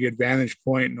got a pretty good vantage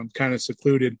point and I'm kind of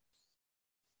secluded.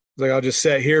 Like, I'll just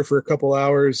sit here for a couple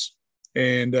hours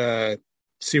and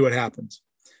see what happens.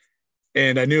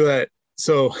 And I knew that.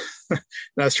 So I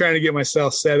was trying to get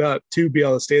myself set up to be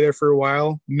able to stay there for a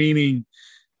while, meaning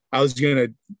I was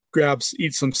going to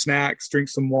eat some snacks, drink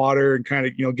some water and kind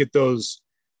of, get those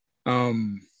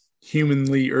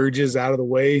humanly urges out of the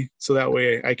way. So that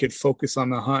way I could focus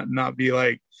on the hunt and not be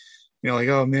like,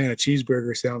 oh man, a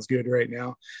cheeseburger sounds good right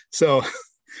now. So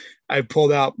I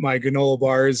pulled out my granola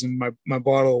bars and my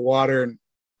bottle of water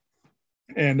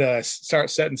and start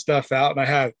setting stuff out. And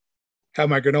I have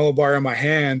my granola bar in my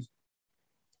hand.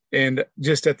 And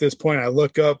just at this point, I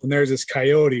look up and there's this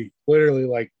coyote literally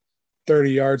like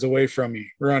 30 yards away from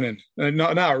me running. And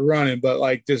not running, but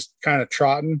like just kind of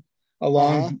trotting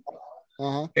along.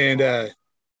 Uh-huh. And I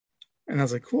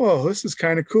was like, whoa, this is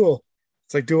kind of cool.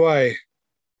 It's like, do I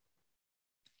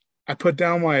put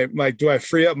down do I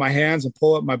free up my hands and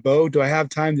pull up my bow? Do I have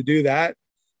time to do that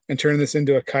and turn this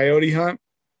into a coyote hunt?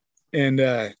 And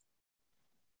I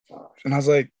was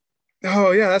like,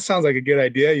 oh yeah, that sounds like a good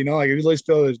idea. Like I'd at least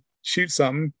be able to shoot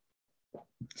something.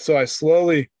 So I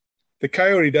think the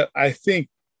coyote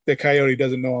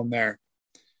doesn't know I'm there.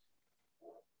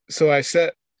 So I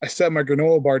set my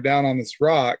granola bar down on this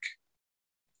rock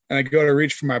and I go to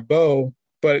reach for my bow,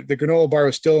 but the granola bar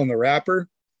was still in the wrapper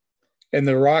and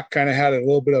the rock kind of had a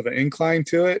little bit of an incline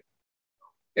to it.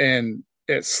 And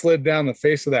it slid down the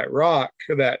face of that rock,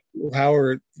 the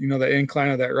incline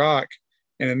of that rock.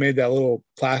 And it made that little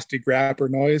plastic wrapper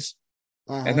noise.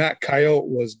 Uh-huh. And that coyote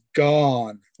was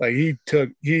gone. Like he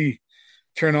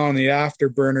turned on the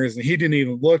afterburners and he didn't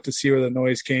even look to see where the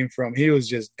noise came from. He was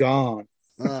just gone.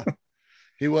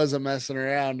 He wasn't messing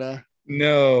around, huh?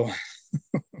 No.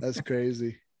 That's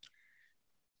crazy.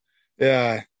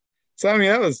 Yeah. So, I mean,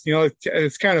 that was,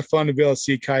 it's kind of fun to be able to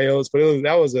see coyotes, but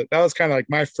that was kind of like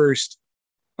my first,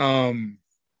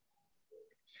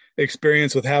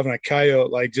 experience with having a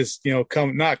coyote, like just,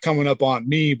 not coming up on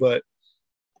me, but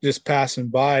just passing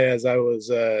by as I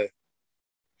was,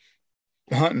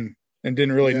 hunting and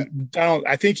didn't really,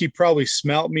 I think he probably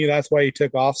smelt me. That's why he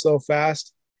took off so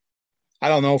fast. I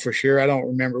don't know for sure. I don't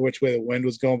remember which way the wind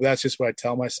was going, but that's just what I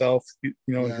tell myself,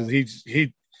 because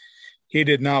he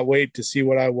did not wait to see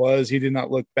what I was. He did not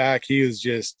look back. He was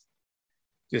just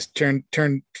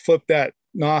flipped that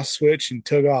NOS switch and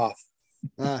took off.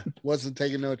 Wasn't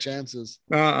taking no chances.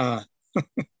 That's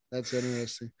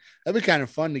interesting. That'd be kind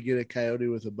of fun to get a coyote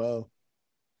with a bow.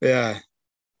 Yeah.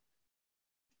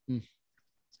 It's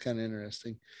kind of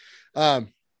interesting. I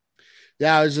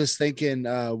was just thinking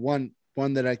one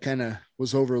that I kind of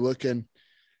was overlooking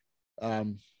I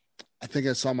think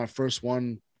I saw my first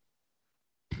one.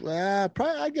 Probably,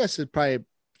 I guess it probably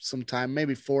sometime,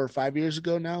 maybe 4 or 5 years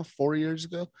ago now, 4 years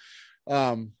ago.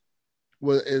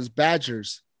 Is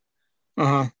badgers.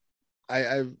 Uh-huh.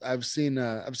 I've seen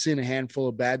a handful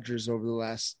of badgers over the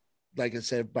last, like I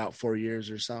said, about 4 years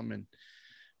or something. And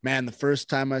man, the first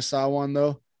time I saw one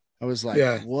though, I was like,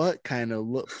 Yeah. what kind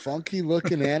of funky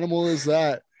looking animal is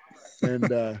that?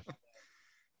 And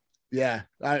yeah,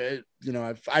 I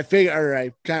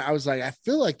figure, I was like, I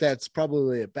feel like that's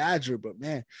probably a badger, but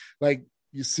man, like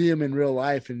you see them in real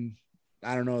life, and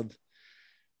I don't know,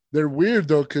 they're weird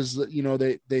though, because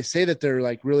they say that they're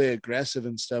like really aggressive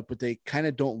and stuff, but they kind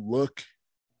of don't look.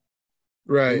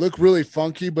 Right. They look really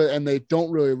funky, and they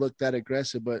don't really look that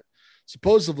aggressive. But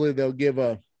supposedly they'll give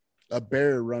a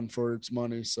bear a run for its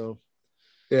money. So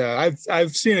yeah,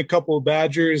 I've seen a couple of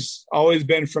badgers. Always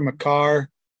been from a car.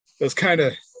 That's kind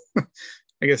of,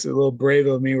 I guess, a little brave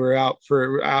of me. We're out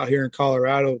here in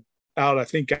Colorado, I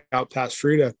think out past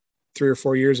Fruita 3 or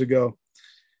 4 years ago,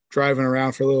 driving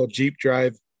around for a little Jeep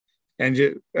drive. And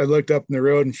I looked up in the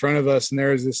road in front of us, and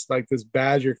there was this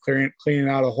badger cleaning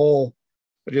out a hole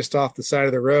just off the side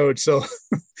of the road. So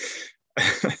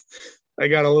I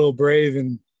got a little brave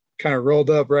and kind of rolled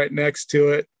up right next to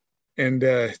it. And,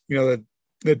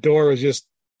 the door was just,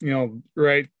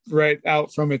 right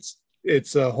out from its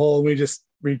hole. We just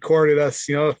recorded us,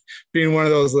 being one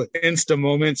of those Insta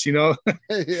moments, yeah.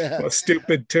 A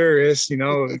stupid tourist,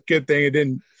 good thing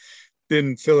it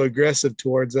didn't feel aggressive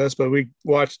towards us, but we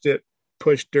watched it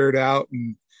push dirt out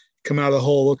and come out of the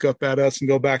hole, look up at us and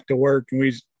go back to work. And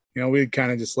we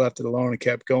kind of just left it alone and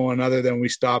kept going, other than we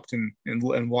stopped and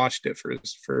watched it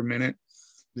for a minute.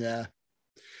 Yeah.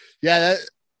 Yeah.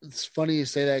 It's funny you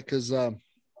say that, because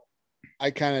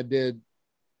I kind of did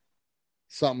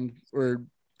something, or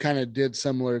kind of did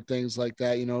similar things like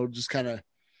that, just kind of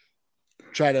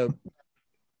try to,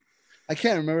 I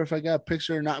can't remember if I got a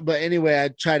picture or not, but anyway, I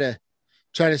try to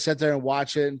sit there and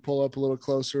watch it and pull up a little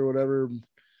closer or whatever.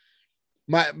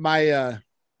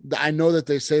 I know that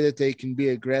they say that they can be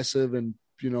aggressive, and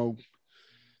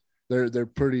they're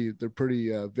pretty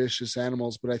vicious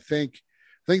animals, but I think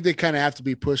they kind of have to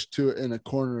be pushed to in a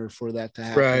corner for that to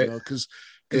happen, right? Because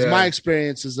my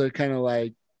experience is they're kind of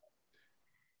like,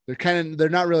 they're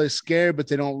not really scared, but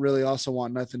they don't really also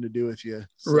want nothing to do with you.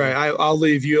 So. Right. I'll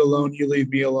leave you alone. You leave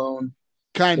me alone.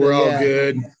 We're all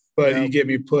good. But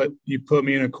you put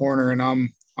me in a corner, and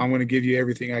I'm going to give you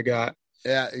everything I got.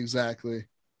 Yeah, exactly.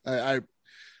 I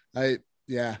think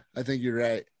you're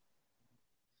right.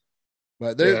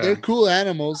 But they're cool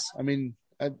animals. I mean,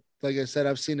 like I said,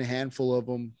 I've seen a handful of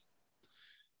them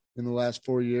in the last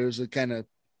 4 years. It kind of,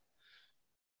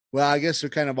 I guess they're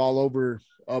kind of all over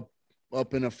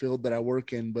up in a field that I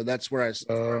work in, but that's where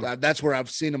I've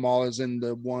seen them all, is in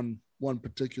the one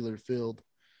particular field.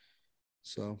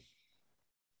 So.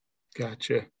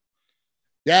 Gotcha.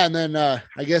 Yeah. And then I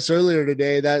guess earlier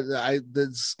today,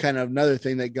 that's kind of another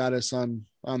thing that got us on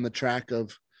the track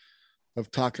of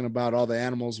talking about all the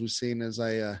animals we've seen, is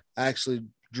I actually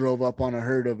drove up on a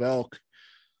herd of elk.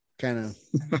 Kind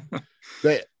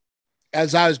of,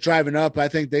 as I was driving up, I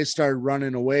think they started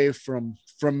running away from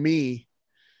me.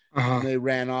 Uh-huh. And they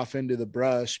ran off into the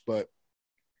brush, but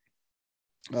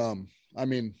I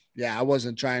mean, yeah, I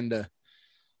wasn't trying to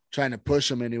push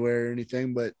them anywhere or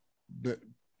anything, but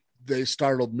they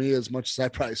startled me as much as I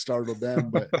probably startled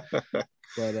them. But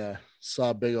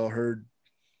saw a big old herd,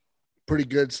 pretty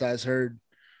good size herd,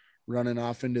 running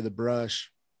off into the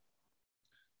brush.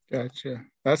 Gotcha.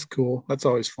 That's cool. That's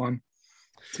always fun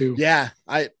too. Yeah.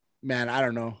 I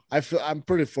don't know. I'm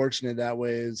pretty fortunate that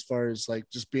way, as far as like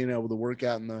just being able to work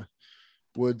out in the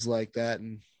woods like that,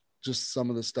 and just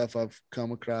some of the stuff I've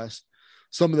come across,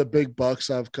 some of the big bucks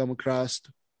I've come across,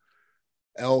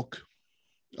 elk.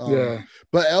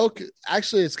 But elk,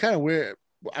 actually, it's kind of weird.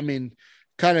 I mean,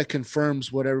 kind of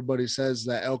confirms what everybody says,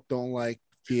 that elk don't like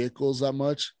vehicles that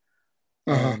much.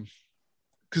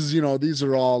 Because these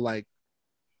are all like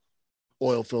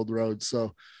oil filled roads,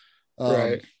 so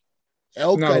right.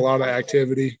 Elk, not a lot of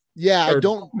activity. Yeah,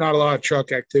 not a lot of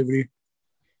truck activity.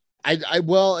 I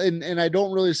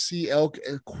don't really see elk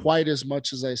quite as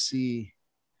much as I see.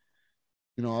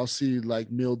 I'll see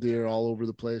like mule deer all over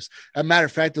the place. As a matter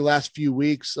of fact, the last few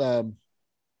weeks, I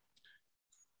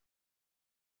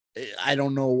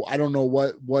don't know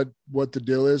what the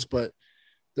deal is, but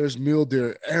there's mule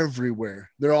deer everywhere.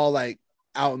 They're all like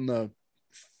out in the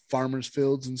farmers'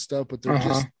 fields and stuff, but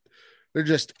they're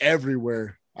just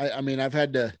everywhere. I mean, I've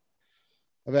had to,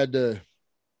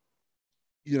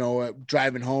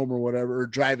 driving home or whatever, or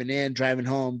driving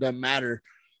home, doesn't matter.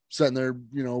 Sitting there,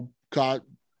 caught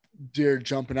deer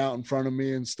jumping out in front of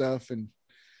me and stuff. And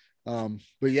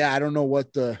but yeah, I don't know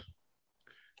what it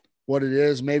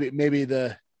is. Maybe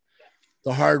the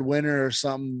hard winter or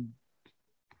something.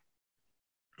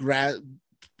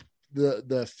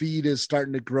 The feed is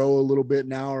starting to grow a little bit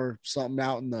now, or something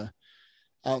out in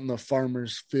the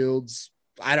farmers' fields.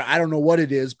 I don't know what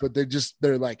it is, but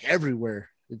they're like everywhere.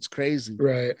 It's crazy.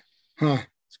 Right. Huh.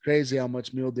 It's crazy how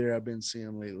much mule deer I've been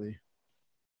seeing lately.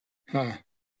 Huh.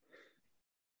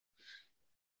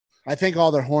 I think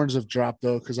all their horns have dropped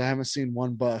though, because I haven't seen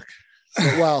one buck. So,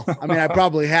 well, I mean, I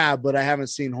probably have, but I haven't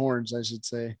seen horns, I should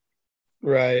say.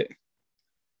 Right.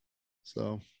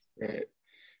 So. Right.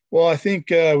 Well, I think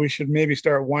we should maybe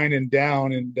start winding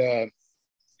down, and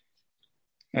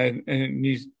I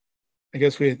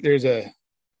guess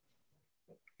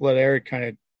let Eric kind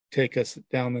of take us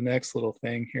down the next little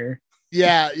thing here.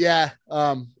 Yeah.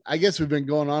 I guess we've been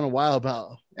going on a while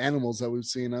about animals that we've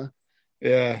seen, huh?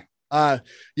 Yeah.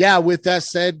 Yeah. With that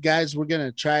said, guys, we're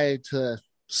gonna try to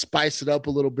spice it up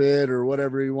a little bit, or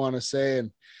whatever you want to say,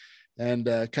 and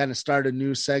kind of start a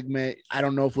new segment. I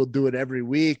don't know if we'll do it every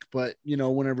week, but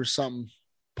whenever something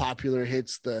popular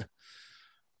hits the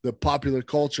popular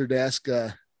culture desk,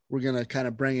 we're gonna kind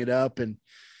of bring it up, and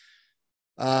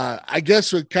I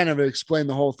guess we'll kind of explain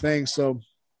the whole thing. So,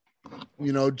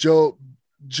 Joe,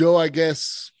 I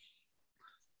guess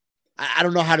I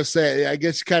don't know how to say it. I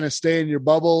guess you kind of stay in your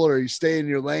bubble, or you stay in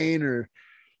your lane, or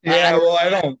I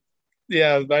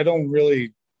don't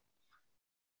really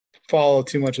follow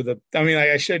too much of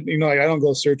I should, I don't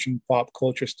go searching pop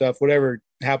culture stuff, whatever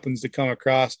happens to come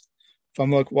across. If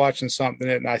I'm watching something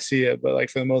and I see it, but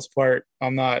for the most part,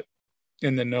 I'm not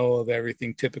in the know of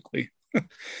everything typically.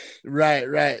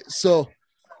 Right. So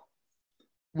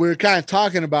we're kind of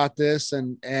talking about this,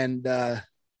 and I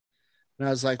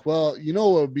was like, well,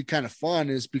 what would be kind of fun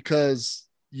is, because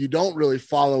you don't really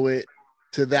follow it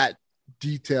to that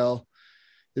detail,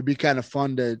 it'd be kind of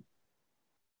fun to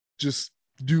just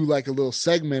do like a little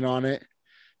segment on it.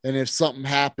 And if something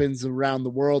happens around the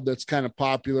world that's kind of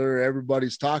popular, or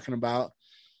everybody's talking about,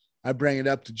 I bring it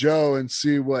up to Joe and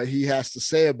see what he has to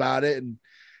say about it.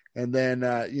 And then,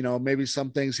 maybe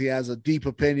some things he has a deep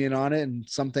opinion on it, and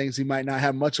some things he might not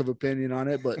have much of opinion on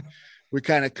it, but we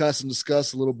kind of cuss and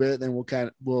discuss a little bit. Then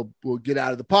we'll get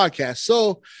out of the podcast.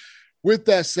 So with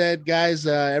that said, guys,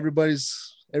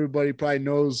 everybody probably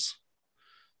knows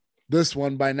this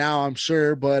one by now, I'm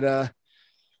sure, but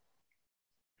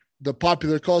the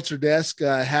popular culture desk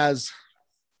has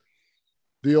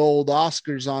the old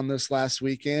Oscars on this last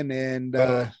weekend, and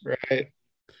right.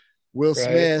 Will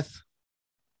Smith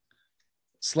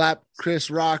slapped Chris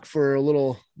Rock for a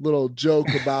little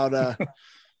joke about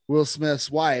Will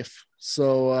Smith's wife.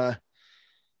 So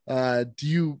do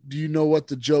you know what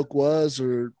the joke was,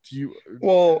 or do you?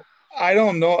 Well, I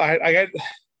don't know. I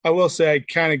will say I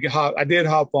did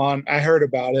hop on. I heard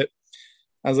about it.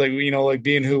 I was like,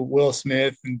 being who Will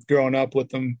Smith and growing up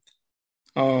with him,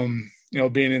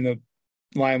 being in the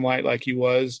limelight like he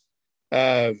was,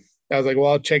 I was like,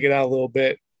 well, I'll check it out a little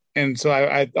bit. And so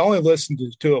I only listened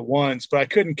to it once, but I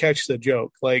couldn't catch the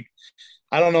joke.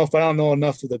 I don't know if I don't know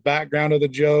enough of the background of the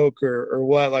joke or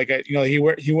what. He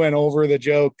went over the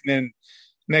joke, and then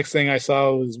next thing I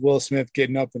saw was Will Smith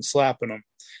getting up and slapping him.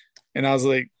 And I was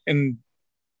like, and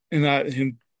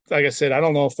like I said, I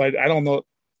don't know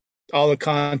all the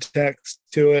context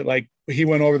to it. Like, he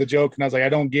went over the joke, and I was like, I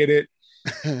don't get it.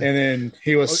 And then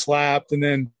he was slapped, and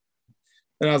then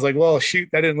I was like, well, shoot,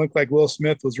 that didn't look like Will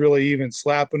Smith was really even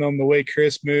slapping him. The way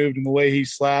Chris moved and the way he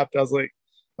slapped, I was like,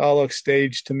 all looks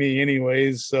staged to me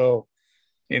anyways. So,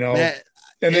 Man,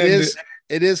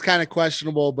 it is kind of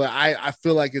questionable, but I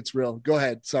feel like it's real. Go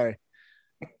ahead. Sorry.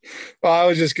 Well, I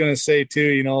was just going to say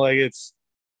too, it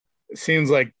seems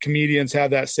like comedians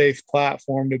have that safe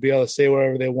platform to be able to say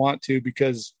whatever they want to,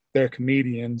 because they're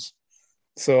comedians.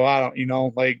 So I don't,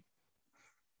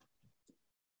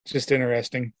 just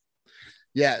interesting.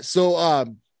 Yeah. So,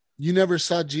 you never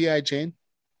saw G.I. Jane?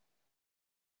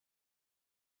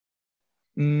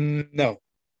 No.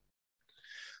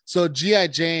 So G.I.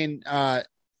 Jane,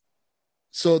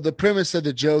 so the premise of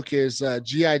the joke is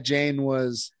G.I. Jane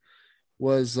was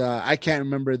I can't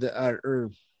remember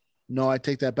no, I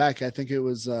take that back. I think it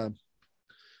was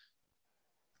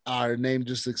her name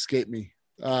just escaped me.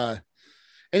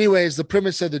 Anyways, the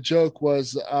premise of the joke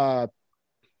was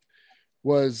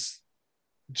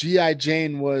G.I.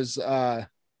 Jane was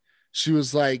she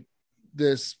was like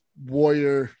this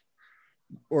warrior,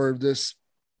 or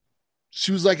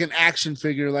she was like an action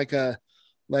figure, like a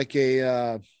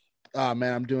oh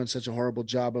man, I'm doing such a horrible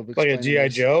job of explaining. Like a G.I.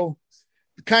 Joe?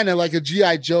 Kind of like a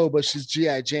G.I. Joe, but she's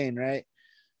G.I. Jane, right?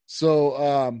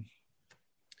 So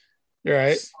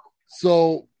Right.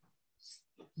 So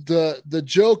the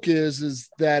joke is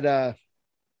that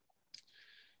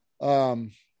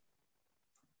um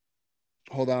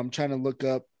hold on, I'm trying to look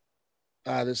up.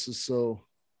 This is so.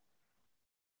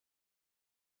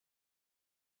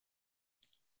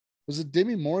 Was it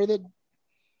Demi Moore that?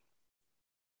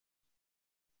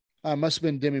 Must have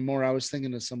been Demi Moore. I was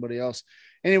thinking of somebody else.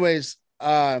 Anyways,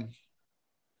 the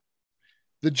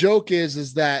joke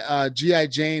is that GI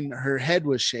Jane, her head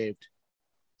was shaved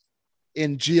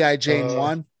in GI Jane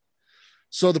 1.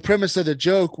 So the premise of the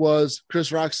joke was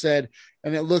Chris Rock said,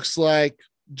 and it looks like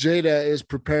Jada is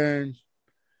preparing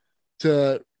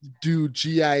to do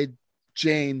GI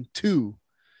Jane 2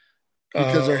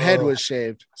 because her head was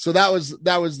shaved. So that was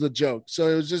the joke. So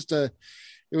it was just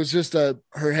a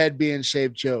her head being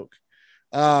shaved joke.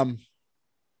 I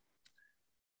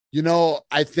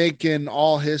think in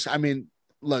all his, I mean,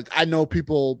 look, I know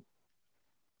people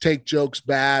take jokes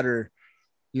bad or,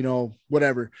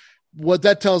 whatever. What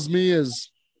that tells me is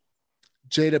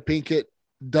Jada Pinkett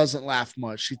doesn't laugh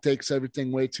much. She takes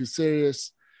everything way too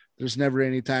serious. There's never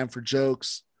any time for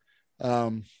jokes.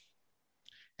 And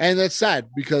that's sad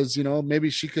because, maybe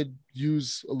she could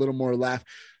use a little more laugh.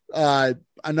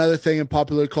 Another thing in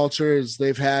popular culture is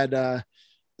they've had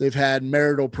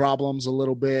marital problems a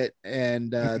little bit,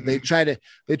 and they try to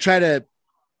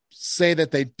say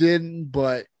that they didn't,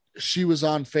 but she was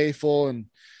unfaithful, and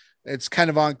it's kind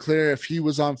of unclear if he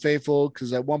was unfaithful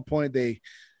because at one point they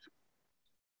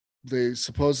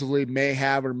supposedly may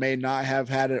have or may not have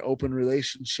had an open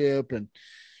relationship, and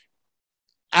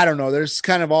I don't know. There's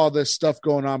kind of all this stuff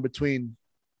going on between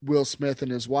Will Smith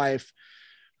and his wife,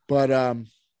 but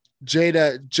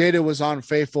Jada was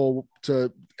unfaithful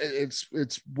to. It's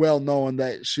well known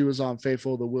that she was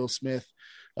unfaithful to Will Smith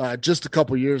just a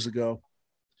couple years ago,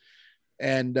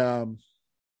 and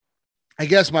I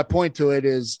guess my point to it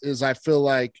is I feel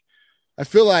like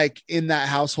in that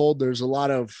household there's a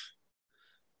lot of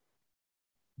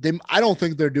them. I don't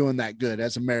think they're doing that good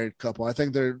as a married couple. I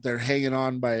think they're hanging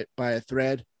on by a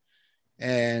thread,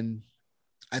 and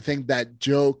I think that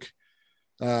joke.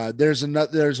 There's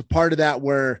a part of that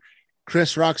where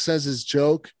Chris Rock says his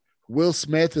joke. Will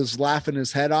Smith is laughing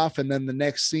his head off, and then the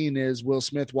next scene is Will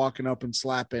Smith walking up and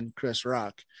slapping Chris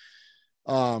Rock.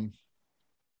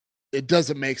 It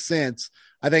doesn't make sense.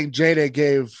 I think Jada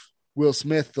gave Will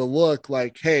Smith the look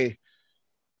like, hey,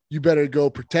 you better go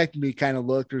protect me kind of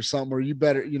look or something, or you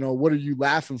better, what are you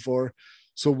laughing for?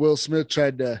 So Will Smith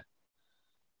tried to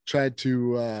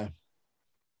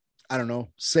I don't know,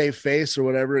 save face or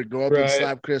whatever, go up and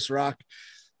slap Chris Rock.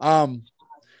 I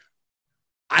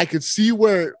could see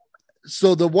where,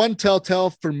 so the one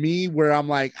telltale for me where I'm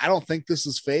like, I don't think this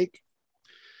is fake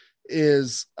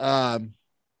is, I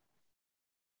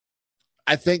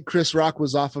think Chris Rock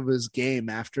was off of his game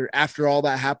after all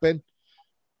that happened.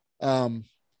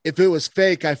 If it was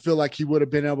fake, I feel like he would have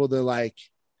been able to like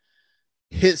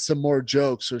hit some more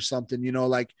jokes or something,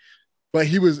 but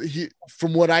he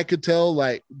from what I could tell,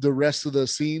 like the rest of the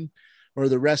scene or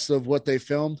the rest of what they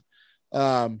filmed,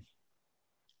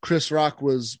 Chris Rock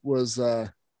was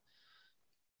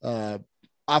off of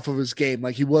his game.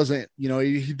 Like he wasn't,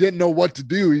 he didn't know what to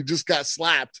do. He just got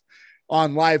slapped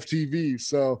on live TV.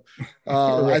 So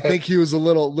right. I think he was a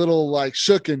little like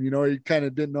shooken, he kind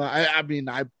of didn't know. I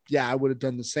would have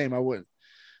done the same. I wouldn't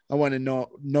know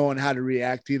knowing how to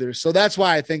react either. So that's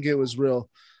why I think it was real.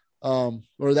 Or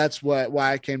that's why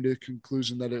I came to the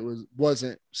conclusion that it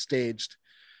wasn't staged.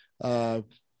 I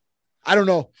don't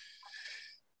know.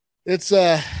 It's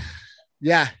it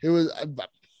was. I've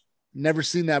never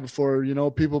seen that before.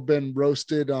 People been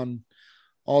roasted on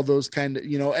all those kind of,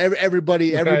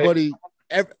 everybody. I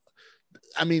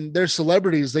mean, they're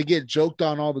celebrities. They get joked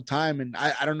on all the time, and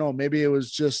I don't know. Maybe it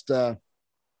was just a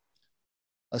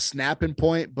snapping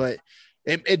point, but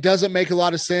it doesn't make a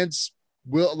lot of sense.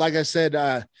 Like I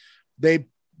said, they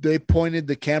pointed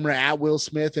the camera at Will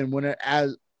Smith, and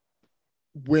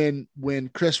when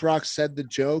Chris Rock said the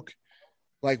joke,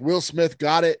 like Will Smith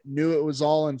got it, knew it was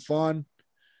all in fun,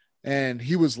 and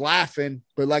he was laughing.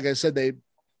 But like I said, they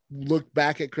looked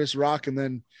back at Chris Rock, and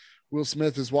then Will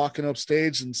Smith is walking up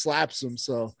stage and slaps him.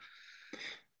 So,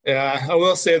 yeah, I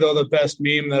will say though, the best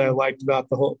meme that I liked about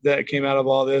that came out of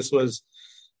all this was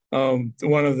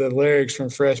one of the lyrics from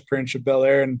Fresh Prince of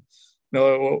Bel-Air, and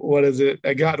what is it?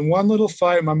 I got in one little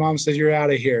fight. My mom says you're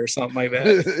out of here, or something like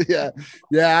that.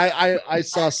 yeah. I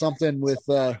saw something with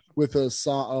a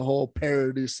song, a whole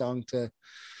parody song to.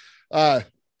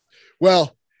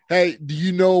 Well, hey, do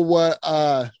you know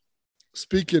what?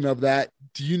 Speaking of that,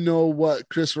 do you know what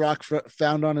Chris Rock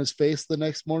found on his face the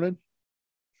next morning?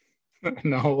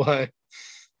 No, what?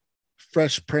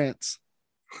 Fresh Prince.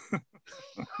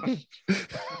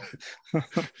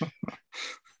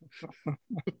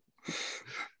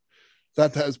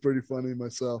 Thought that was pretty funny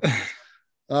myself.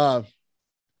 But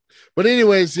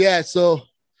anyways, yeah. So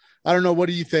I don't know. What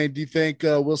do you think? Do you think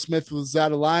Will Smith was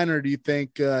out of line, or do you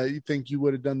think you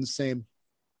would have done the same?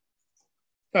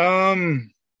 I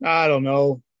don't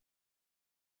know.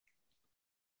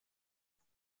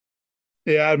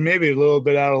 Yeah, maybe a little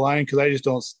bit out of line because I just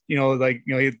don't,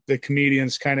 the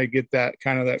comedians kind of get that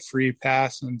free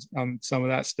pass on some of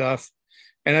that stuff,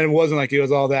 and then it wasn't like it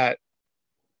was all that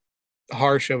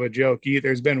harsh of a joke either.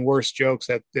 There's been worse jokes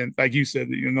that, like you said,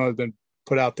 have been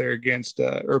put out there against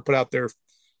or put out there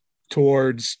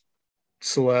towards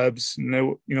celebs,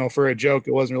 and for a joke,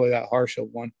 it wasn't really that harsh of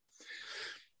one.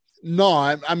 No,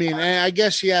 I mean, I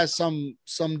guess she has some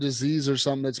disease or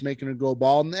something that's making her go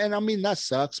bald, and I mean that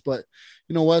sucks. But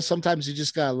you know what? Sometimes you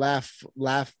just gotta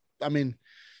laugh. I mean,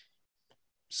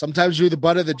 sometimes you're the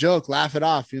butt of the joke. Laugh it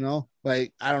off.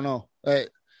 Like I don't know. I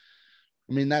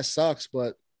mean that sucks,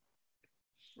 but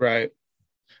right.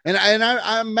 And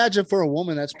I imagine for a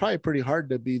woman that's probably pretty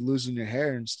hard to be losing your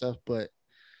hair and stuff. But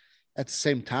at the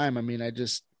same time, I mean, I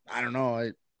don't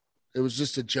know. It was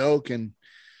just a joke, and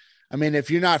I mean,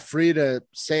 if you're not free to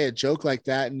say a joke like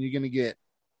that and you're going to get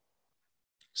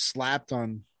slapped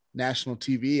on national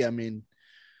TV, I mean,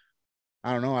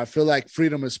 I don't know. I feel like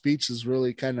freedom of speech is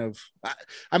really kind of,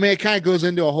 I mean, it kind of goes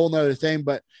into a whole nother thing,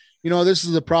 but this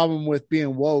is the problem with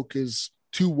being woke is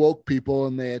two woke people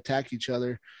and they attack each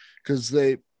other because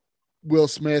Will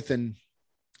Smith and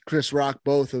Chris Rock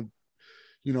both have,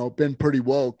 been pretty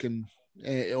woke and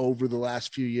over the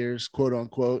last few years, quote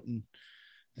unquote.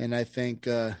 And I think,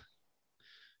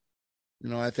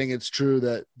 I think it's true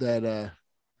that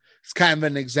it's kind of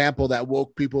an example that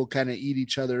woke people kind of eat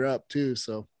each other up too.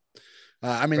 So,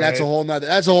 I mean, right. That's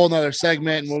a whole nother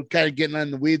segment, and we're kind of getting on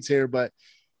the weeds here. But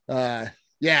yeah,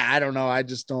 I don't know. I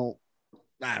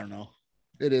don't know.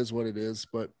 It is what it is.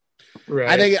 But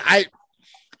right.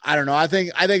 I don't know. I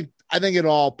think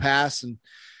it'll all pass, and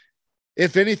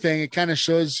if anything, it kind of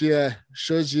shows you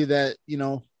that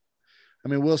I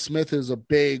mean, Will Smith is a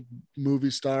big movie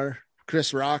star.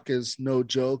 Chris Rock is no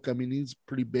joke. I mean, he's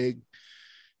pretty big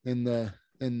in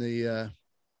the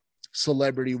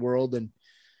celebrity world, and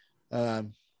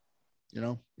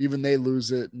even they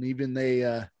lose it, and even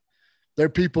they're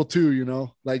people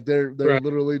too. Like they're right.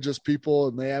 Literally just people,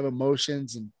 and they have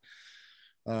emotions, and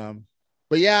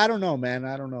but yeah, I don't know, man.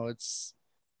 I don't know. It's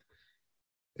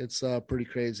pretty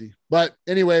crazy. But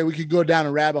anyway, we could go down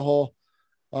a rabbit hole.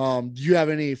 Do you have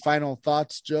any final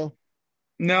thoughts, Joe?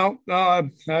 No,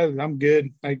 I'm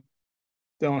good. I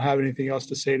don't have anything else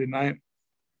to say tonight.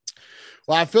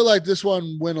 Well, I feel like this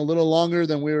one went a little longer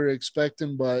than we were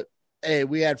expecting, but hey,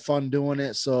 we had fun doing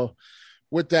it. So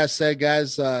with that said,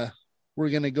 guys, we're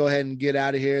going to go ahead and get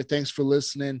out of here. Thanks for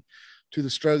listening to the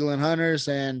Struggling Hunters.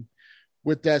 And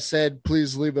with that said,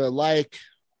 please leave a like,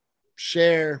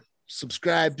 share,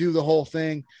 subscribe, do the whole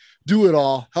thing. Do it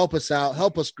all. Help us out.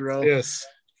 Help us grow. Yes.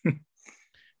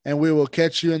 And we will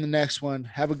catch you in the next one.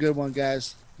 Have a good one,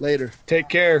 guys. Later. Take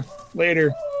care.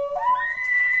 Later.